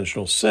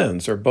unintentional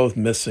sins. They're both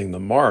missing the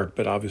mark,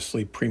 but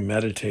obviously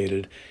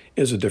premeditated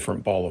is a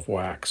different ball of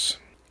wax.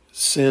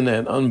 Sin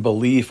and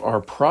unbelief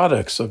are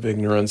products of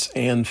ignorance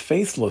and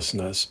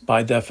faithlessness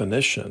by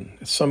definition.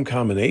 It's some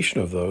combination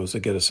of those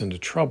that get us into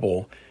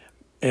trouble,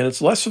 and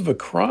it's less of a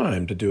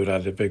crime to do it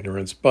out of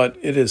ignorance, but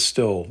it is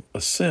still a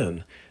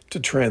sin. To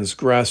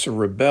transgress or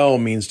rebel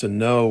means to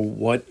know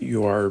what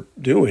you are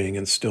doing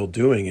and still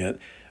doing it,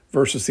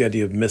 versus the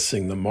idea of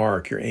missing the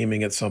mark. You're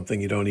aiming at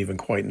something you don't even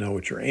quite know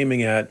what you're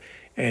aiming at,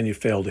 and you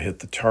fail to hit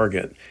the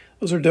target.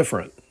 Those are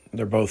different.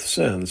 They're both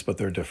sins, but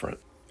they're different.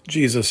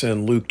 Jesus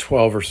in Luke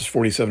 12, verses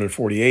 47 and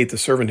 48, the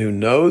servant who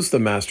knows the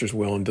master's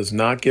will and does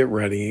not get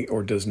ready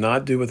or does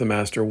not do what the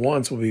master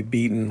wants will be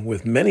beaten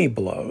with many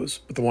blows,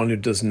 but the one who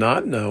does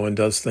not know and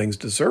does things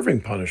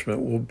deserving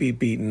punishment will be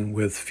beaten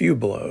with few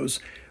blows.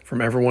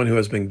 From everyone who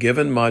has been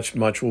given much,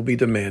 much will be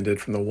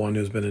demanded. From the one who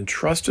has been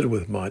entrusted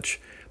with much,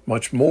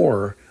 much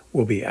more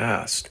will be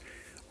asked.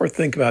 Or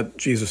think about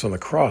Jesus on the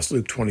cross,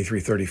 Luke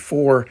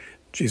 23:34.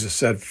 Jesus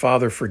said,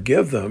 Father,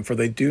 forgive them, for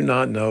they do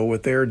not know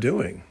what they are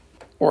doing.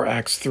 Or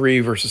Acts 3,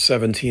 verses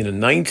 17 and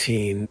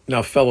 19.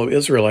 Now, fellow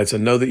Israelites,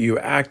 and know that you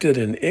acted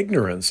in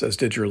ignorance, as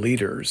did your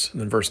leaders.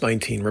 And then verse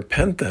 19,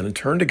 repent then and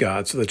turn to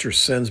God so that your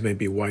sins may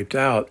be wiped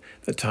out,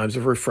 that times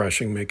of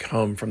refreshing may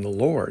come from the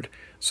Lord.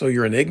 So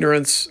you're in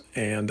ignorance,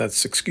 and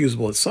that's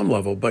excusable at some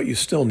level, but you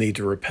still need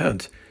to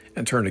repent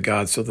and turn to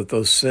God so that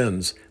those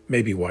sins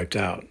may be wiped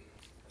out.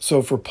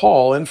 So for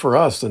Paul and for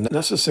us, the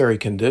necessary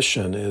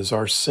condition is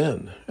our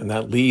sin, and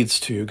that leads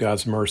to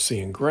God's mercy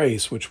and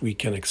grace, which we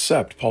can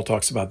accept. Paul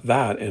talks about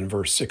that in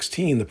verse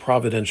 16. The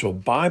providential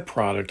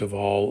byproduct of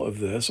all of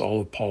this, all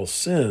of Paul's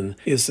sin,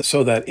 is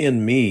so that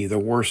in me, the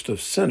worst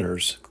of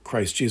sinners,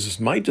 Christ Jesus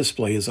might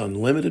display his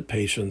unlimited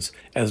patience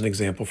as an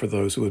example for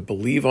those who would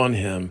believe on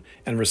him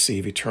and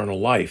receive eternal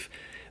life.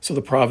 So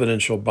the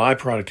providential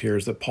byproduct here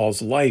is that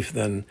Paul's life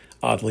then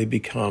oddly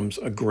becomes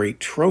a great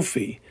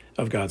trophy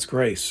of God's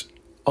grace.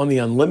 On the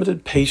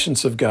unlimited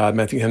patience of God,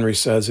 Matthew Henry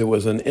says it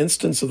was an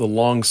instance of the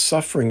long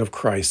suffering of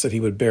Christ that he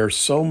would bear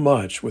so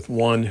much with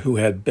one who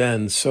had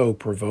been so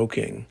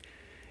provoking.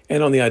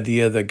 And on the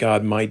idea that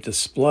God might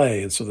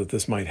display, and so that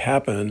this might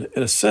happen,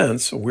 in a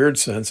sense, a weird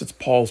sense, it's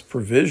Paul's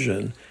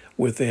provision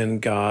within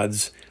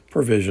God's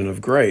provision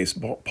of grace.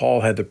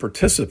 Paul had to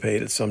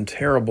participate at some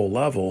terrible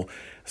level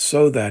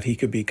so that he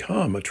could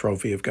become a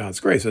trophy of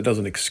God's grace. It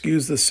doesn't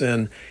excuse the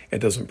sin, it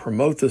doesn't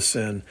promote the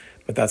sin,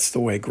 but that's the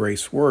way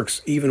grace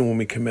works. Even when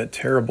we commit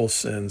terrible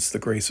sins, the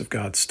grace of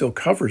God still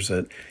covers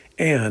it,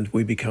 and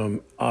we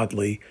become,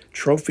 oddly,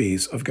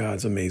 trophies of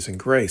God's amazing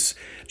grace.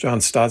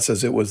 John Stott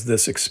says it was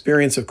this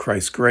experience of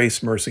Christ's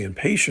grace, mercy, and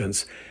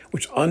patience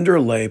which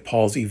underlay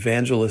Paul's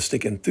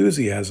evangelistic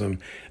enthusiasm.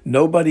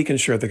 Nobody can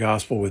share the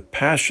gospel with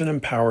passion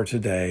and power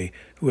today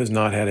who has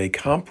not had a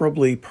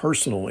comparably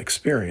personal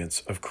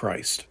experience of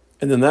Christ.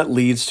 And then that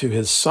leads to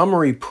his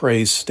summary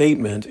praise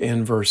statement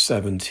in verse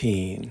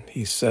 17.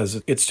 He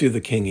says it's to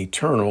the King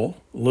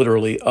eternal,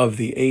 literally of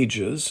the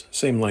ages,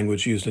 same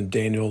language used in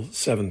Daniel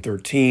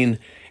 7:13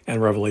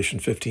 and Revelation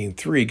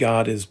 15:3.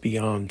 God is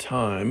beyond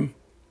time.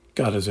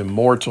 God is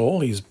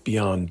immortal. He's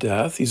beyond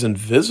death. He's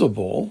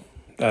invisible.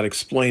 That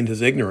explained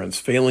his ignorance.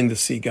 Failing to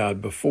see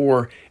God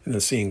before and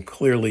then seeing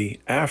clearly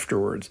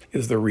afterwards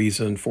is the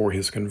reason for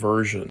his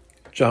conversion.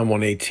 John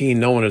 1:18,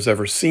 no one has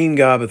ever seen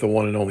God, but the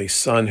one and only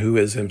Son, who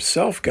is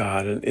himself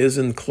God and is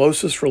in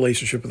closest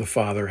relationship with the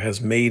Father, has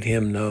made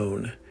him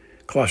known.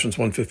 Colossians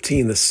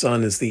 1:15, the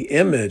Son is the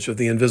image of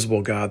the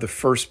invisible God, the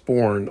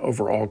firstborn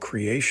over all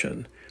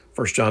creation.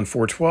 1 John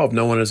 4:12,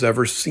 no one has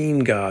ever seen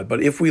God,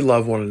 but if we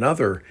love one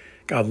another,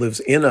 God lives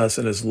in us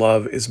and his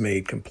love is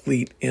made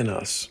complete in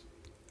us.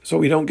 So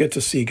we don't get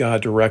to see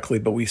God directly,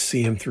 but we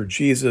see him through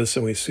Jesus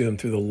and we see him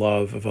through the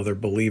love of other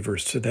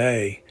believers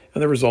today.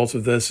 And the result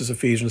of this is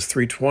Ephesians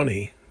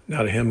 3:20.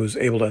 Now to him who's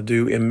able to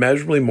do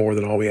immeasurably more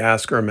than all we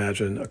ask or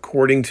imagine,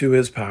 according to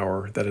his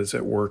power that is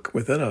at work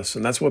within us.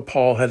 And that's what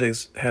Paul had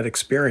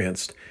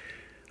experienced.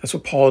 That's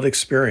what Paul had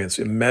experienced,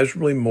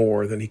 immeasurably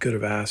more than he could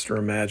have asked or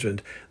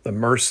imagined, the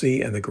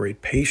mercy and the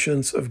great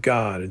patience of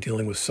God in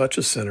dealing with such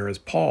a sinner as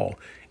Paul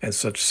and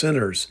such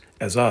sinners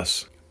as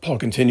us. Paul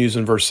continues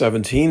in verse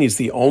 17, he's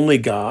the only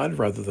God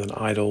rather than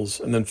idols,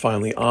 and then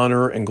finally,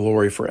 honor and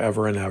glory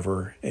forever and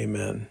ever.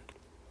 Amen.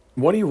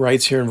 What he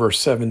writes here in verse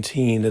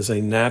 17 is a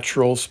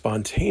natural,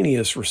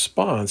 spontaneous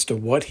response to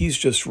what he's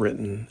just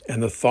written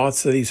and the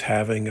thoughts that he's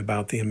having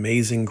about the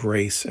amazing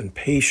grace and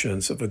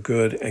patience of a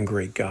good and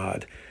great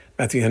God.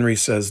 Matthew Henry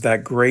says,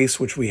 that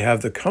grace which we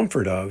have the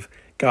comfort of,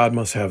 God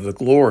must have the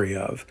glory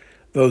of.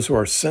 Those who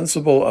are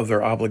sensible of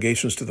their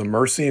obligations to the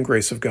mercy and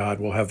grace of God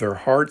will have their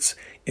hearts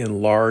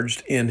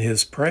enlarged in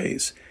his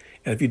praise.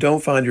 And if you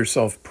don't find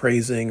yourself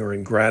praising or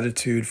in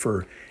gratitude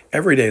for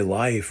everyday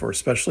life, or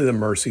especially the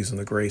mercies and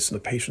the grace and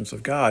the patience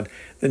of God,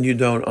 then you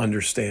don't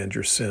understand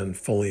your sin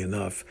fully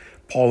enough.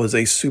 Paul is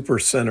a super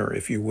sinner,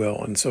 if you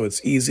will, and so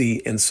it's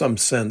easy in some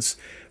sense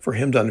for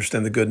him to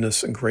understand the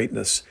goodness and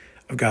greatness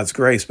of God's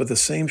grace, but the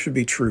same should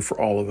be true for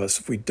all of us.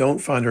 If we don't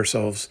find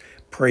ourselves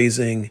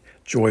praising,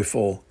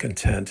 joyful,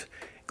 content,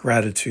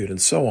 gratitude, and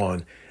so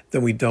on,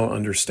 then we don't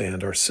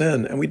understand our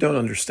sin and we don't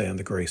understand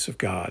the grace of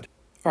God.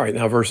 All right,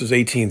 now verses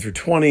 18 through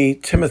 20,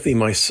 Timothy,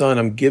 my son,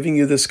 I'm giving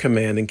you this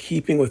command in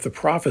keeping with the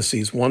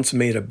prophecies once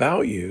made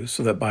about you,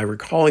 so that by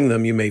recalling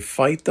them you may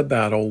fight the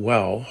battle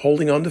well,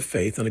 holding on to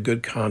faith and a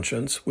good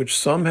conscience, which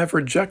some have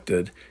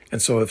rejected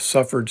and so have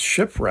suffered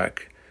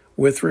shipwreck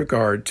with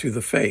regard to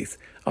the faith.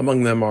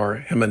 Among them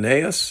are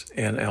Hymenaeus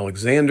and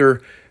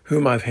Alexander,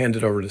 whom I've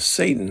handed over to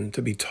Satan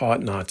to be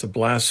taught not to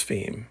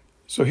blaspheme.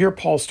 So here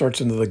Paul starts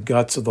into the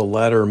guts of the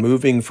letter,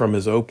 moving from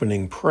his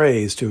opening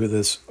praise to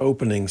this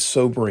opening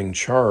sobering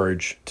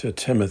charge to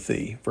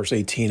Timothy. Verse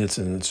 18, it's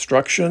an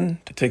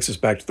instruction. It takes us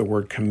back to the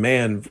word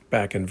command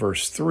back in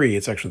verse 3.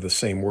 It's actually the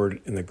same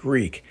word in the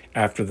Greek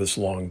after this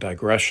long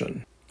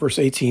digression. Verse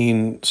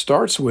 18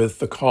 starts with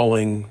the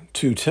calling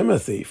to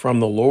Timothy from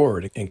the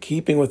Lord, in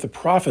keeping with the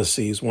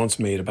prophecies once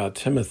made about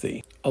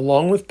Timothy.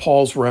 Along with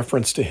Paul's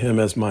reference to him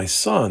as my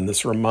son,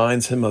 this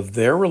reminds him of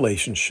their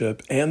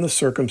relationship and the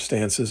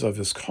circumstances of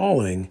his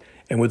calling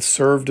and would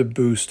serve to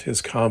boost his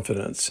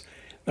confidence.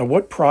 Now,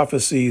 what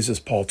prophecies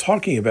is Paul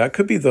talking about?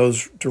 Could be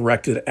those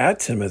directed at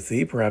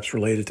Timothy, perhaps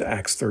related to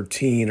Acts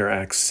 13 or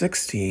Acts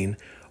 16,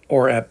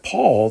 or at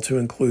Paul to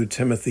include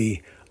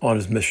Timothy on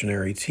his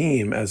missionary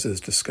team, as is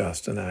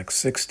discussed in Acts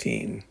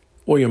 16.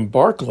 William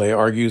Barclay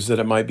argues that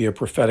it might be a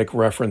prophetic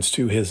reference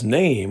to his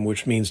name,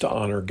 which means to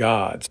honor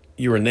God.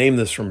 You were named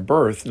this from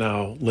birth,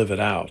 now live it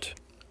out.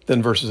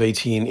 Then verses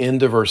 18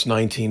 into verse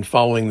 19,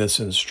 following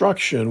this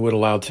instruction, would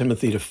allow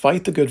Timothy to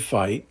fight the good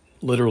fight.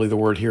 Literally, the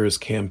word here is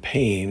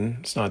campaign.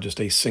 It's not just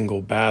a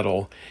single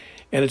battle.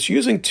 And it's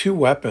using two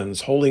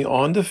weapons, holding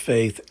on to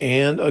faith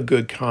and a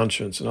good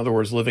conscience. In other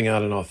words, living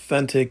out an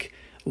authentic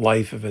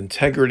life of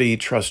integrity,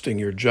 trusting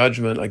your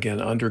judgment,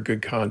 again, under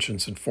good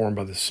conscience, informed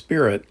by the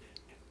Spirit.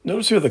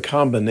 Notice here the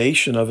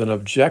combination of an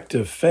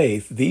objective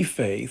faith, the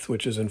faith,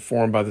 which is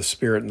informed by the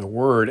Spirit and the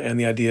Word, and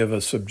the idea of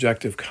a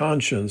subjective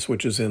conscience,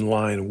 which is in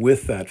line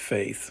with that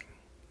faith.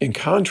 In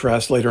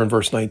contrast, later in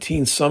verse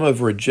 19, some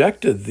have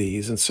rejected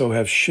these and so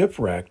have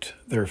shipwrecked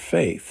their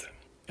faith.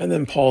 And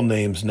then Paul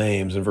names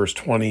names. In verse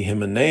 20,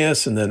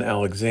 Hymenaeus and then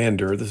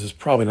Alexander. This is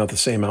probably not the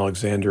same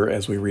Alexander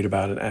as we read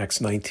about in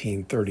Acts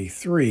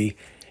 19:33.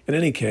 In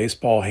any case,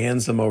 Paul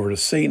hands them over to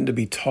Satan to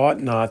be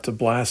taught not to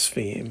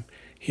blaspheme.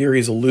 Here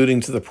he's alluding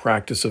to the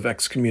practice of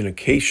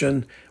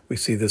excommunication. We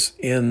see this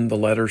in the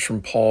letters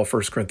from Paul,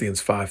 1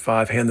 Corinthians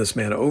 5:5. Hand this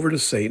man over to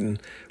Satan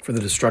for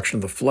the destruction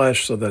of the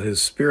flesh, so that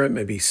his spirit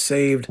may be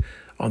saved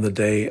on the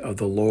day of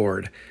the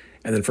Lord.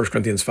 And then 1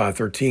 Corinthians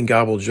 5:13,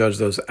 God will judge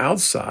those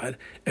outside,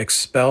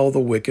 expel the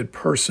wicked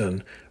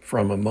person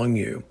from among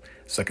you.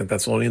 2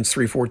 Thessalonians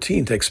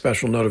 3:14, take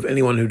special note of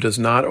anyone who does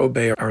not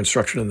obey our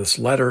instruction in this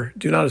letter.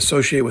 Do not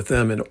associate with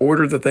them in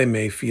order that they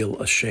may feel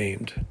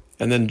ashamed.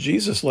 And then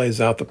Jesus lays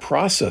out the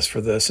process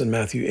for this in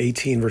Matthew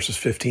 18, verses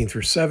 15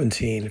 through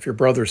 17. If your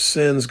brother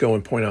sins, go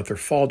and point out their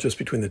fault just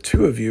between the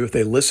two of you. If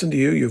they listen to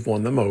you, you've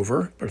won them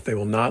over. But if they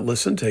will not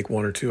listen, take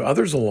one or two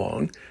others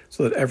along,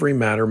 so that every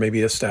matter may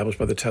be established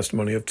by the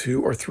testimony of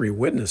 2 or 3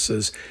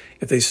 witnesses.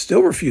 If they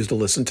still refuse to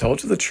listen, tell it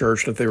to the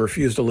church. And if they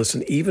refuse to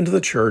listen even to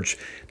the church,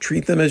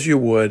 treat them as you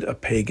would a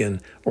pagan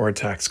or a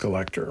tax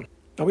collector.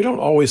 Now, we don't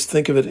always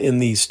think of it in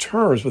these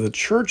terms, but the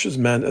church is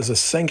meant as a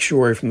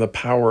sanctuary from the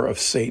power of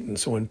Satan.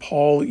 So when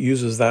Paul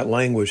uses that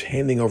language,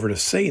 handing over to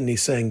Satan,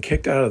 he's saying,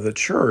 kicked out of the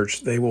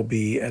church, they will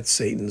be at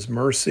Satan's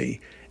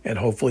mercy. And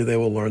hopefully they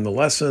will learn the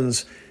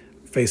lessons,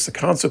 face the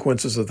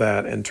consequences of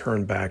that, and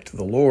turn back to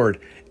the Lord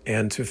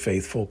and to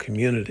faithful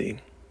community.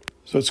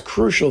 So it's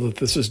crucial that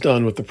this is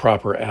done with the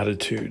proper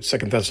attitude.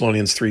 2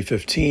 Thessalonians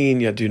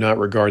 3:15, yet do not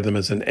regard them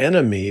as an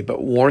enemy,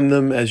 but warn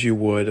them as you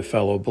would a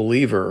fellow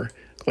believer.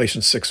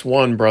 Galatians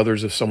 6:1,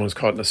 brothers, if someone is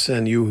caught in a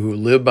sin, you who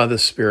live by the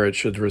Spirit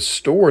should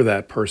restore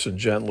that person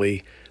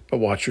gently, but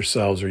watch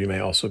yourselves or you may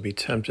also be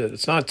tempted.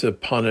 It's not to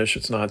punish,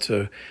 it's not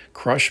to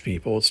crush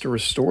people, it's to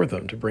restore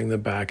them, to bring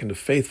them back into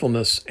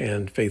faithfulness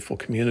and faithful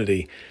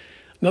community.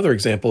 Another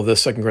example of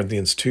this, 2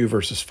 Corinthians 2,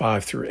 verses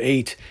 5 through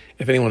 8,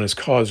 if anyone has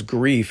caused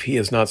grief, he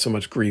has not so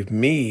much grieved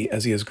me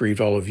as he has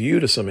grieved all of you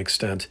to some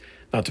extent.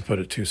 Not to put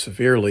it too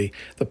severely,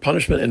 the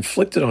punishment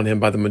inflicted on him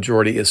by the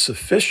majority is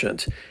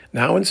sufficient.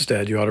 Now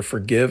instead you ought to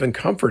forgive and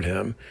comfort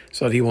him,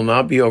 so that he will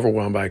not be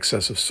overwhelmed by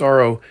excessive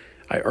sorrow.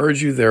 I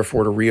urge you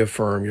therefore to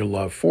reaffirm your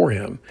love for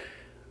him.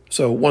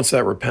 So once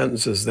that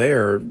repentance is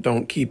there,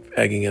 don't keep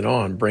egging it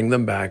on. Bring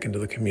them back into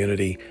the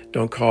community.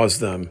 Don't cause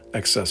them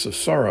excessive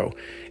sorrow.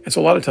 And so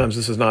a lot of times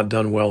this is not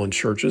done well in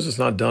churches. It's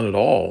not done at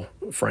all,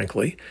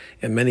 frankly,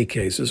 in many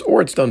cases,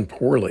 or it's done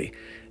poorly.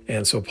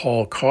 And so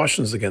Paul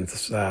cautions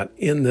against that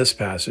in this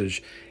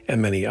passage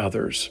and many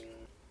others.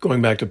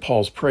 Going back to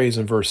Paul's praise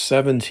in verse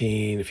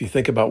 17, if you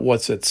think about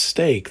what's at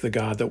stake, the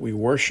God that we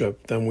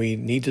worship, then we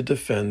need to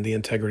defend the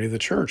integrity of the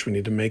church. We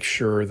need to make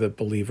sure that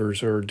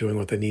believers are doing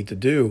what they need to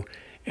do.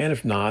 And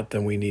if not,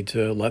 then we need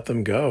to let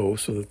them go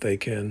so that they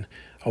can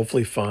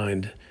hopefully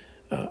find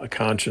a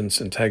conscience,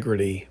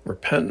 integrity,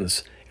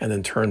 repentance, and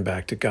then turn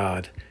back to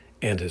God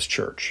and his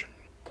church.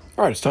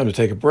 All right, it's time to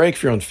take a break.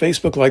 If you're on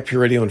Facebook, like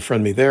Pure Radio and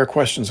friend me there.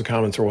 Questions and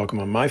comments are welcome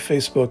on my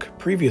Facebook.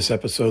 Previous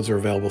episodes are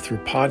available through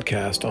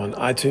podcast on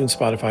iTunes,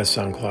 Spotify,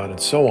 SoundCloud, and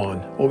so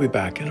on. We'll be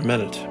back in a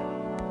minute.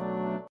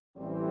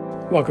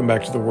 Welcome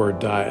back to The Word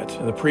Diet.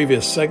 In the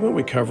previous segment,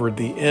 we covered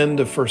the end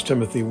of 1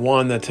 Timothy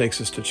 1. That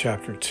takes us to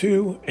chapter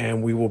 2,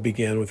 and we will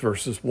begin with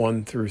verses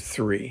 1 through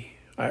 3.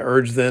 I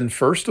urge then,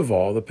 first of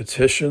all, the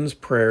petitions,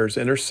 prayers,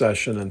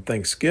 intercession, and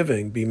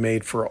thanksgiving be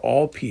made for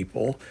all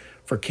people,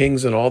 for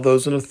kings and all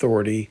those in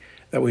authority,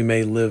 that we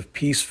may live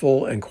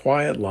peaceful and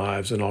quiet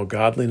lives in all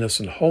godliness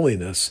and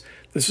holiness.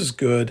 This is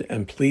good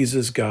and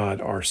pleases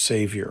God our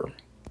Savior.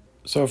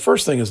 So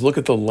first thing is look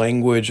at the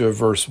language of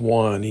verse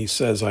 1. He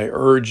says, I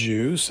urge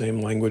you,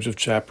 same language of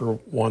chapter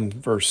 1,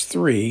 verse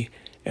 3,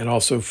 and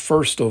also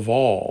first of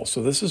all.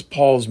 So this is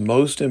Paul's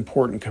most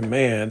important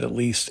command, at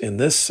least in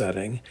this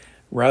setting,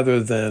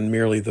 rather than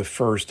merely the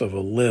first of a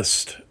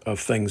list of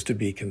things to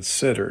be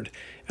considered.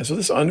 And so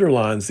this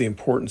underlines the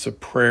importance of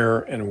prayer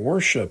and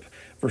worship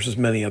versus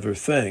many other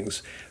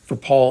things. For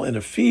Paul in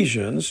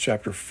Ephesians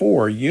chapter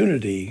 4,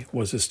 unity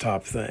was his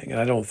top thing. And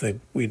I don't think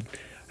we'd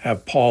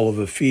have Paul of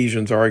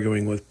Ephesians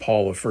arguing with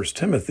Paul of 1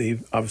 Timothy.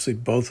 Obviously,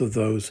 both of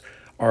those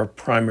are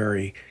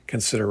primary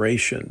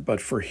consideration. But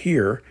for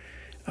here,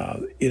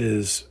 it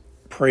is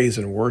praise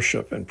and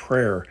worship and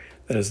prayer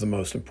that is the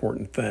most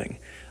important thing.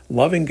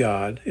 Loving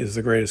God is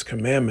the greatest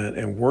commandment,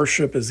 and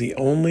worship is the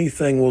only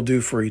thing we'll do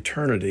for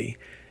eternity.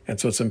 And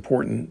so it's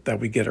important that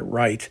we get it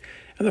right.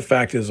 And the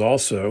fact is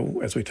also,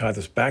 as we tie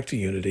this back to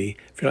unity,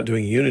 if you're not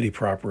doing unity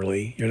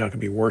properly, you're not going to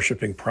be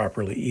worshiping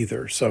properly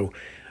either. So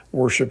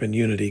worship and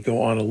unity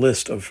go on a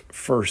list of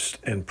first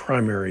and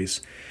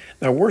primaries.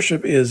 Now,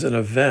 worship is an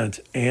event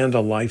and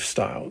a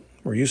lifestyle.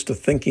 We're used to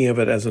thinking of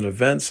it as an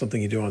event,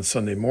 something you do on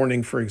Sunday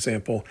morning, for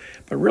example,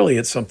 but really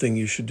it's something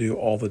you should do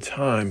all the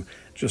time,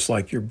 just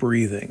like your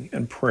breathing,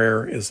 and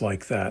prayer is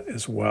like that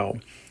as well.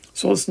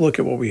 So let's look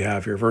at what we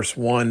have here. Verse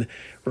 1,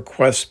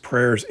 requests,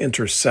 prayers,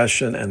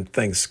 intercession, and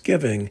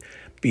thanksgiving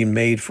be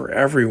made for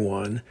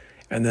everyone.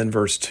 And then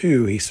verse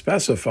 2, he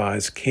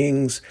specifies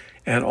kings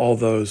and all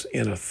those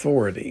in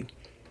authority.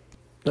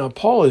 Now,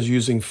 Paul is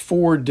using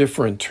 4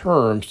 different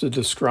terms to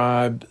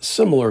describe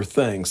similar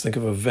things. Think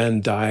of a Venn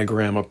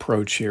diagram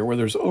approach here, where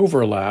there's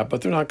overlap,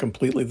 but they're not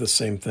completely the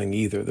same thing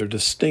either. They're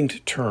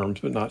distinct terms,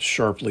 but not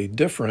sharply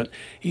different.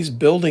 He's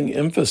building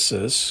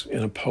emphasis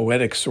in a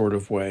poetic sort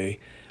of way,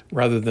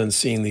 rather than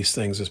seeing these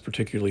things as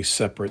particularly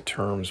separate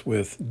terms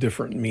with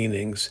different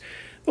meanings.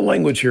 The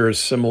language here is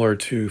similar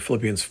to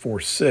Philippians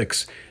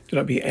 4:6. Do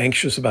not be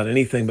anxious about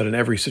anything, but in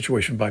every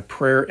situation by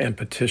prayer and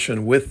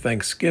petition with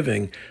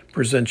thanksgiving,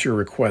 present your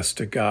requests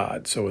to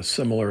God. So a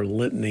similar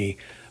litany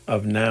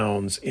of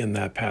nouns in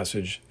that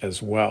passage as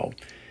well.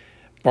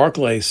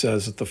 Barclay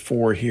says that the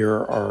four here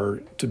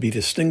are to be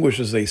distinguished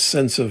as a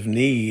sense of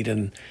need,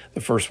 and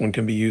the first one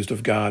can be used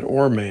of God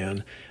or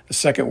man. The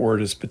second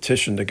word is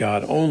petition to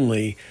God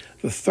only.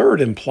 The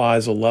third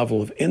implies a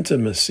level of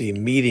intimacy,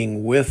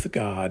 meeting with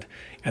God.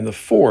 And the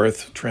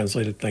fourth,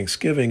 translated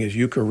thanksgiving, is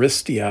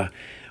Eucharistia,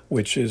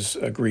 which is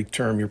a Greek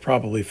term you're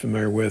probably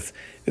familiar with,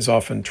 is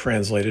often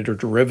translated, or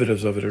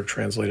derivatives of it are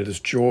translated as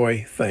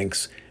joy,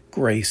 thanks,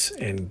 grace,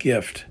 and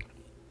gift.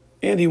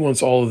 And he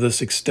wants all of this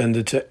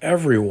extended to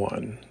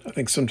everyone. I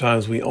think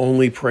sometimes we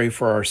only pray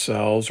for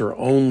ourselves or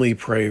only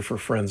pray for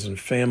friends and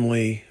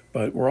family,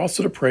 but we're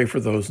also to pray for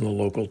those in the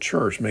local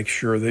church. Make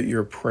sure that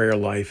your prayer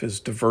life is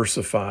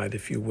diversified,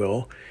 if you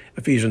will.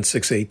 Ephesians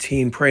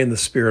 6:18, pray in the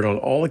Spirit on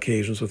all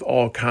occasions with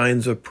all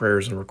kinds of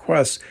prayers and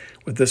requests.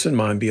 With this in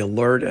mind, be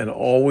alert and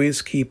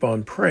always keep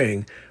on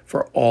praying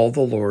for all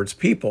the Lord's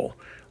people.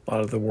 A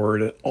lot of the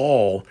word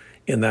all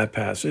in that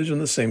passage, and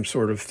the same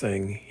sort of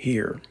thing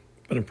here.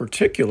 But in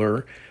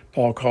particular,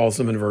 Paul calls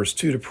them in verse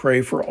 2 to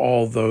pray for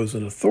all those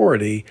in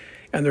authority,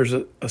 and there's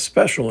a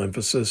special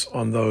emphasis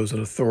on those in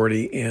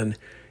authority in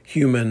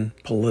human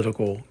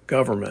political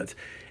government.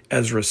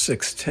 Ezra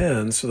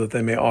 6:10, so that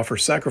they may offer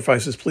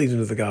sacrifices pleasing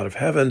to the God of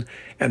heaven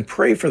and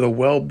pray for the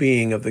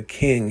well-being of the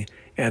king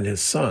and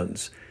his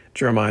sons.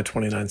 Jeremiah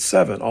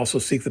 29:7, also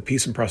seek the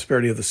peace and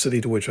prosperity of the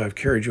city to which I have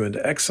carried you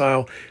into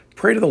exile.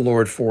 Pray to the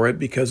Lord for it,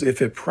 because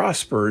if it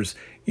prospers,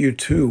 you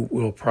too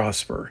will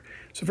prosper.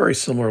 It's a very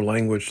similar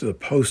language to the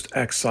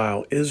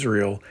post-exile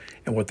Israel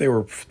and what they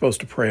were supposed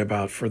to pray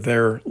about for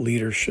their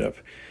leadership.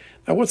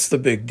 Now, what's the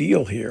big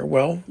deal here?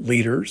 Well,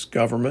 leaders,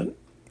 government,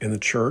 in the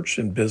church,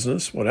 in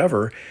business,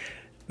 whatever,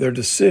 their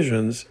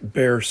decisions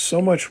bear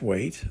so much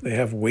weight. They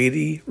have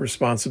weighty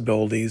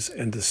responsibilities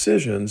and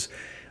decisions.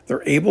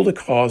 They're able to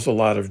cause a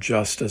lot of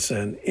justice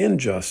and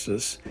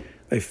injustice.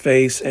 They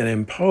face and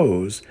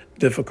impose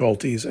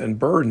difficulties and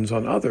burdens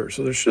on others.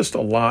 So there's just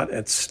a lot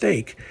at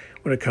stake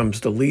when it comes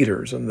to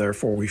leaders, and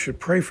therefore we should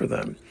pray for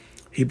them.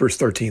 Hebrews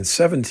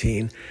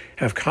 13:17,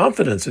 have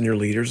confidence in your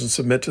leaders and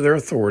submit to their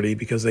authority,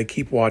 because they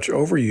keep watch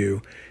over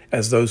you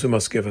as those who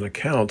must give an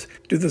account.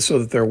 Do this so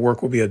that their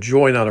work will be a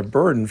joy, not a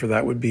burden, for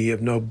that would be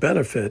of no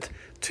benefit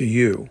to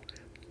you.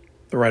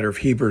 The writer of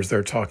Hebrews,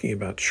 they're talking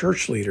about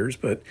church leaders,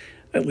 but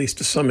at least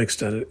to some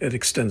extent it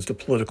extends to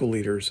political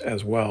leaders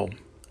as well.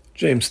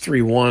 James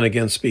 3:1,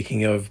 again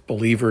speaking of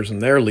believers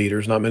and their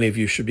leaders, not many of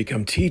you should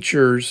become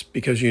teachers,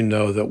 because you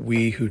know that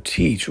we who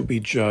teach will be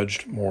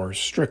judged more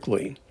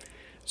strictly.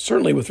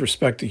 Certainly with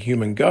respect to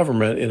human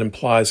government, it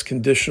implies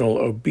conditional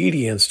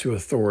obedience to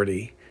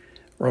authority.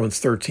 Romans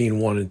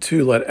 13:1 and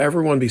 2, let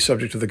everyone be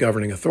subject to the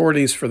governing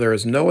authorities, for there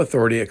is no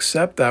authority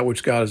except that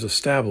which God has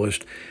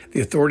established.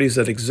 The authorities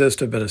that exist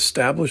have been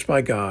established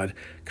by God.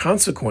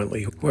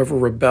 Consequently, whoever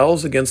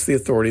rebels against the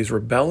authorities,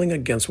 rebelling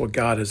against what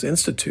God has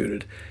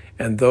instituted,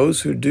 and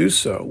those who do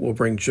so will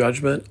bring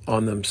judgment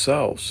on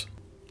themselves.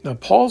 Now,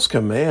 Paul's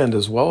command,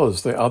 as well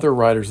as the other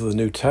writers of the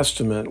New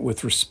Testament,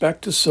 with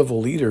respect to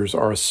civil leaders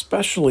are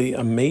especially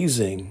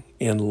amazing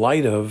in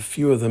light of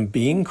few of them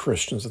being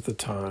Christians at the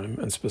time,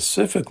 and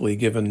specifically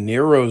given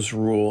Nero's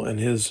rule and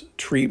his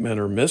treatment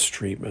or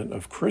mistreatment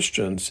of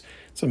Christians.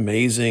 It's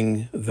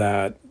amazing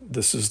that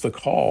this is the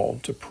call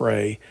to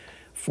pray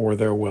for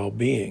their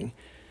well-being.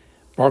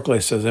 Barclay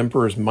says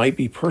emperors might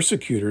be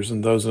persecutors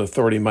and those in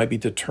authority might be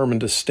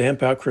determined to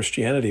stamp out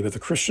Christianity, but the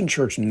Christian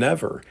church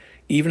never,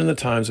 even in the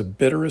times of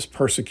bitterest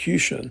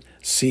persecution,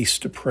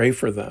 ceased to pray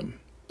for them.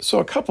 So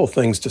a couple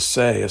things to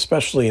say,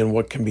 especially in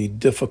what can be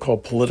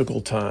difficult political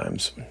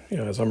times.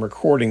 As I'm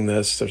recording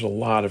this, there's a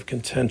lot of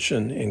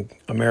contention in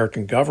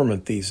American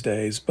government these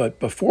days, but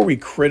before we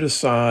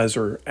criticize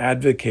or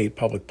advocate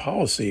public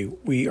policy,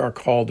 we are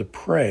called to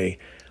pray.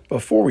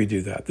 Before we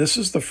do that, this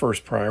is the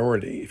first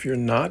priority. If you're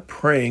not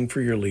praying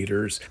for your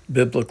leaders,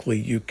 biblically,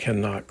 you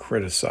cannot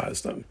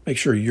criticize them. Make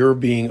sure you're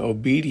being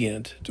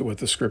obedient to what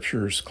the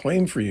scriptures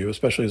claim for you,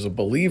 especially as a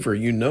believer,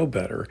 you know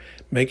better.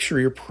 Make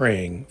sure you're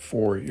praying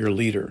for your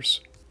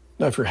leaders.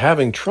 Now, if you're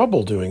having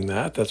trouble doing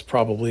that, that's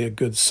probably a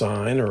good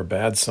sign or a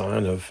bad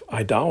sign of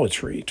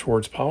idolatry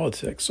towards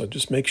politics. So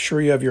just make sure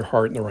you have your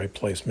heart in the right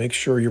place. Make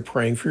sure you're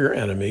praying for your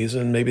enemies,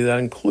 and maybe that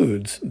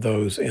includes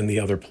those in the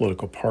other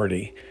political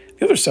party.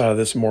 The other side of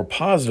this more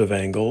positive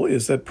angle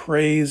is that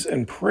praise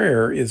and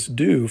prayer is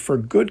due for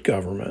good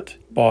government,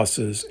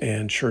 bosses,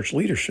 and church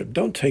leadership.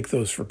 Don't take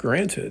those for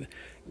granted.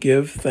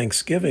 Give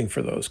thanksgiving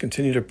for those.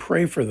 Continue to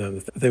pray for them,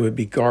 that they would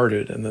be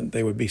guarded and that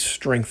they would be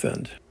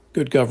strengthened.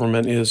 Good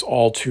government is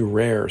all too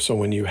rare, so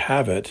when you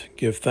have it,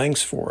 give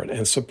thanks for it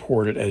and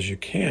support it as you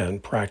can,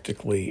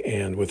 practically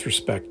and with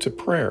respect to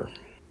prayer.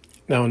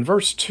 Now in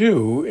verse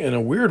 2, in a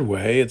weird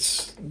way,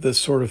 this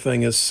sort of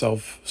thing is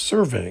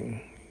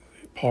self-serving.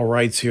 Paul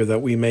writes here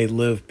that we may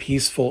live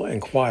peaceful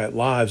and quiet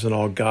lives in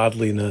all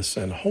godliness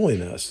and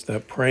holiness,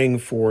 that praying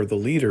for the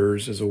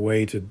leaders is a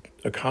way to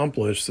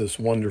accomplish this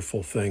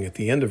wonderful thing at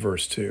the end of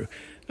verse 2.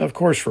 Now, of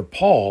course, for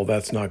Paul,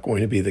 that's not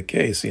going to be the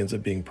case. He ends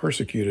up being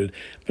persecuted,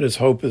 but his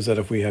hope is that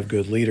if we have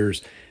good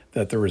leaders,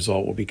 that the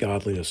result will be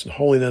godliness and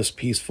holiness,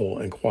 peaceful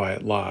and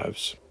quiet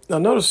lives. Now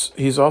notice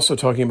he's also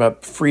talking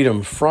about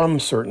freedom from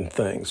certain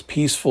things.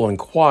 Peaceful and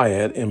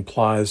quiet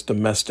implies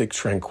domestic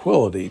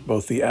tranquility,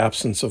 both the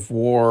absence of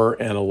war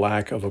and a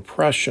lack of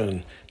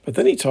oppression. But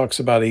then he talks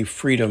about a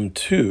freedom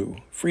to.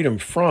 Freedom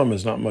from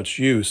is not much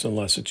use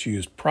unless it's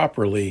used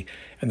properly.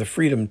 And the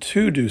freedom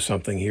to do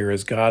something here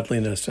is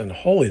godliness and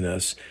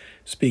holiness,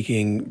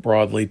 speaking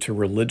broadly to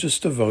religious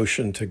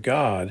devotion to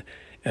God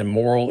and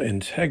moral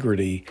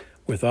integrity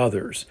with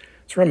others.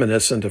 It's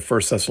reminiscent of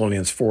 1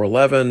 Thessalonians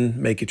 4:11,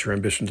 make it your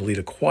ambition to lead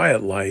a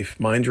quiet life,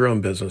 mind your own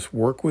business,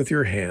 work with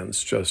your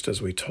hands, just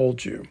as we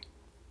told you.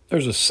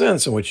 There's a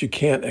sense in which you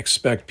can't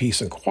expect peace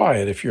and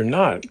quiet if you're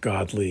not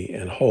godly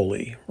and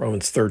holy.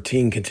 Romans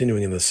 13,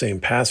 continuing in the same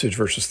passage,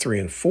 verses 3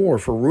 and 4,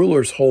 for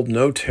rulers hold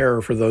no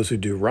terror for those who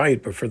do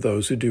right, but for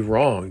those who do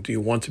wrong. Do you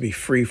want to be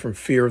free from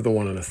fear of the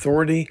one in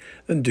authority?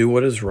 Then do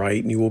what is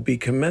right, and you will be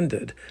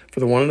commended.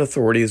 For the one in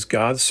authority is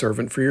God's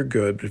servant for your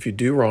good, but if you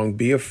do wrong,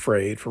 be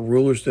afraid, for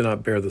rulers do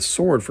not bear the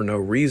sword for no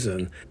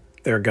reason.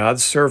 They are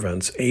God's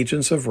servants,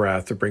 agents of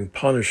wrath to bring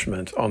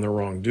punishment on the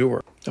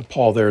wrongdoer. Now,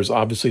 Paul there is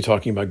obviously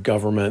talking about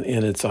government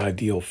in its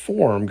ideal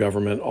form.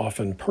 Government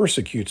often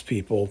persecutes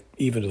people,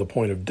 even to the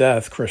point of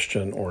death,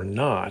 Christian or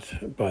not.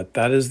 But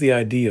that is the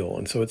ideal.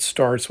 And so it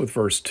starts with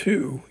verse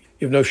 2.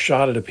 You have no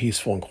shot at a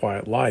peaceful and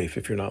quiet life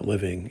if you're not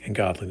living in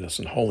godliness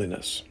and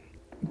holiness.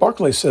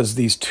 Barclay says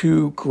these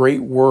two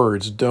great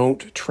words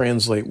don't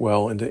translate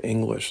well into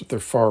English. They're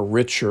far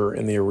richer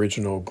in the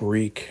original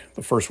Greek.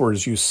 The first word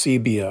is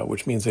eusebia,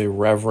 which means a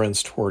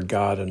reverence toward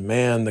God and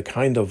man, the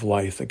kind of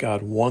life that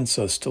God wants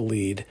us to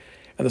lead.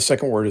 And the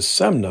second word is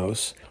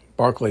semnos.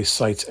 Barclay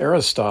cites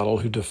Aristotle,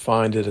 who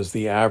defined it as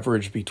the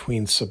average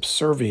between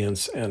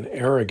subservience and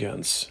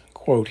arrogance.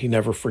 Quote, he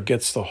never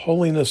forgets the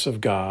holiness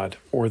of God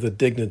or the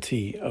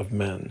dignity of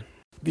men.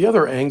 The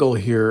other angle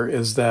here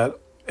is that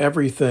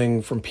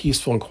everything from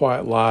peaceful and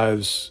quiet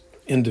lives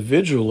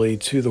individually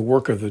to the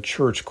work of the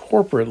church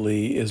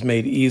corporately is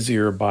made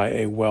easier by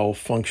a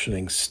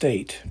well-functioning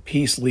state.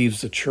 Peace leaves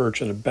the church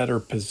in a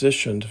better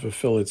position to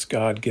fulfill its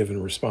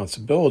God-given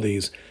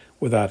responsibilities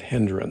without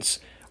hindrance.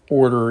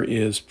 Order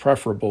is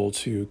preferable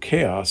to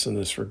chaos in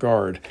this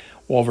regard.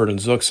 Walvoord and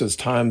Zook says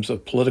times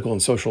of political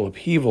and social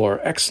upheaval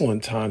are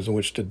excellent times in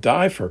which to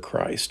die for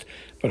Christ,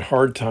 but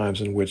hard times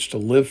in which to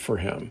live for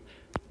him.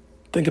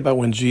 Think about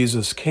when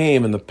Jesus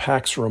came and the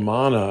Pax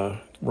Romana,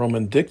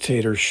 Roman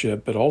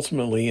dictatorship, but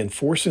ultimately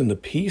enforcing the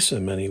peace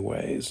in many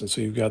ways. And so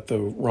you've got the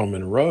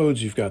Roman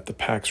roads, you've got the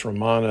Pax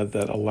Romana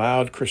that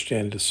allowed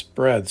Christianity to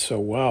spread so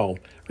well.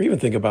 Or even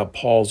think about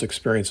Paul's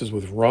experiences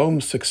with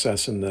Rome's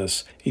success in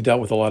this. He dealt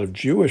with a lot of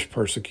Jewish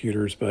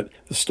persecutors, but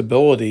the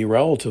stability,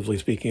 relatively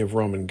speaking, of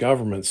Roman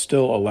government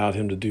still allowed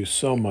him to do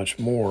so much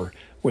more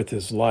with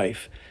his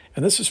life.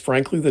 And this is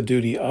frankly the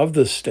duty of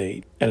the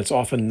state, and it's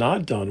often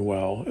not done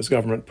well as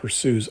government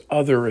pursues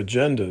other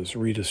agendas,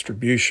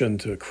 redistribution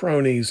to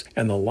cronies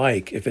and the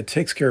like. If it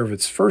takes care of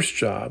its first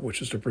job, which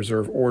is to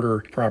preserve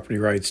order, property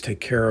rights, take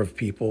care of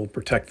people,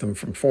 protect them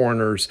from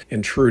foreigners,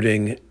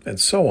 intruding, and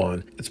so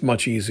on, it's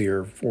much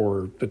easier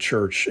for the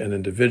church and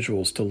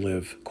individuals to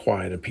live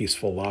quiet and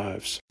peaceful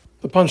lives.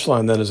 The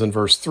punchline then is in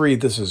verse 3,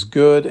 this is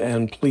good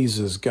and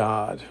pleases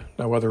God.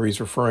 Now, whether he's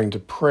referring to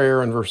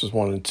prayer in verses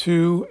 1 and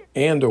 2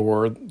 and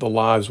or the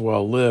lives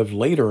well lived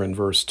later in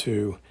verse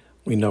 2,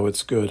 we know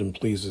it's good and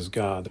pleases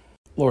God.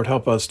 Lord,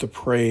 help us to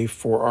pray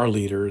for our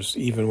leaders,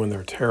 even when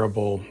they're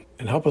terrible,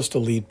 and help us to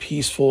lead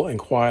peaceful and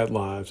quiet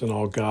lives in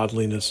all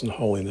godliness and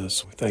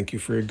holiness. We thank you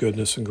for your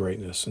goodness and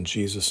greatness. In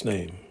Jesus'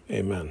 name,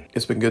 amen.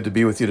 It's been good to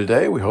be with you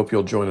today. We hope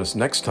you'll join us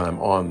next time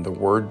on The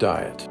Word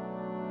Diet.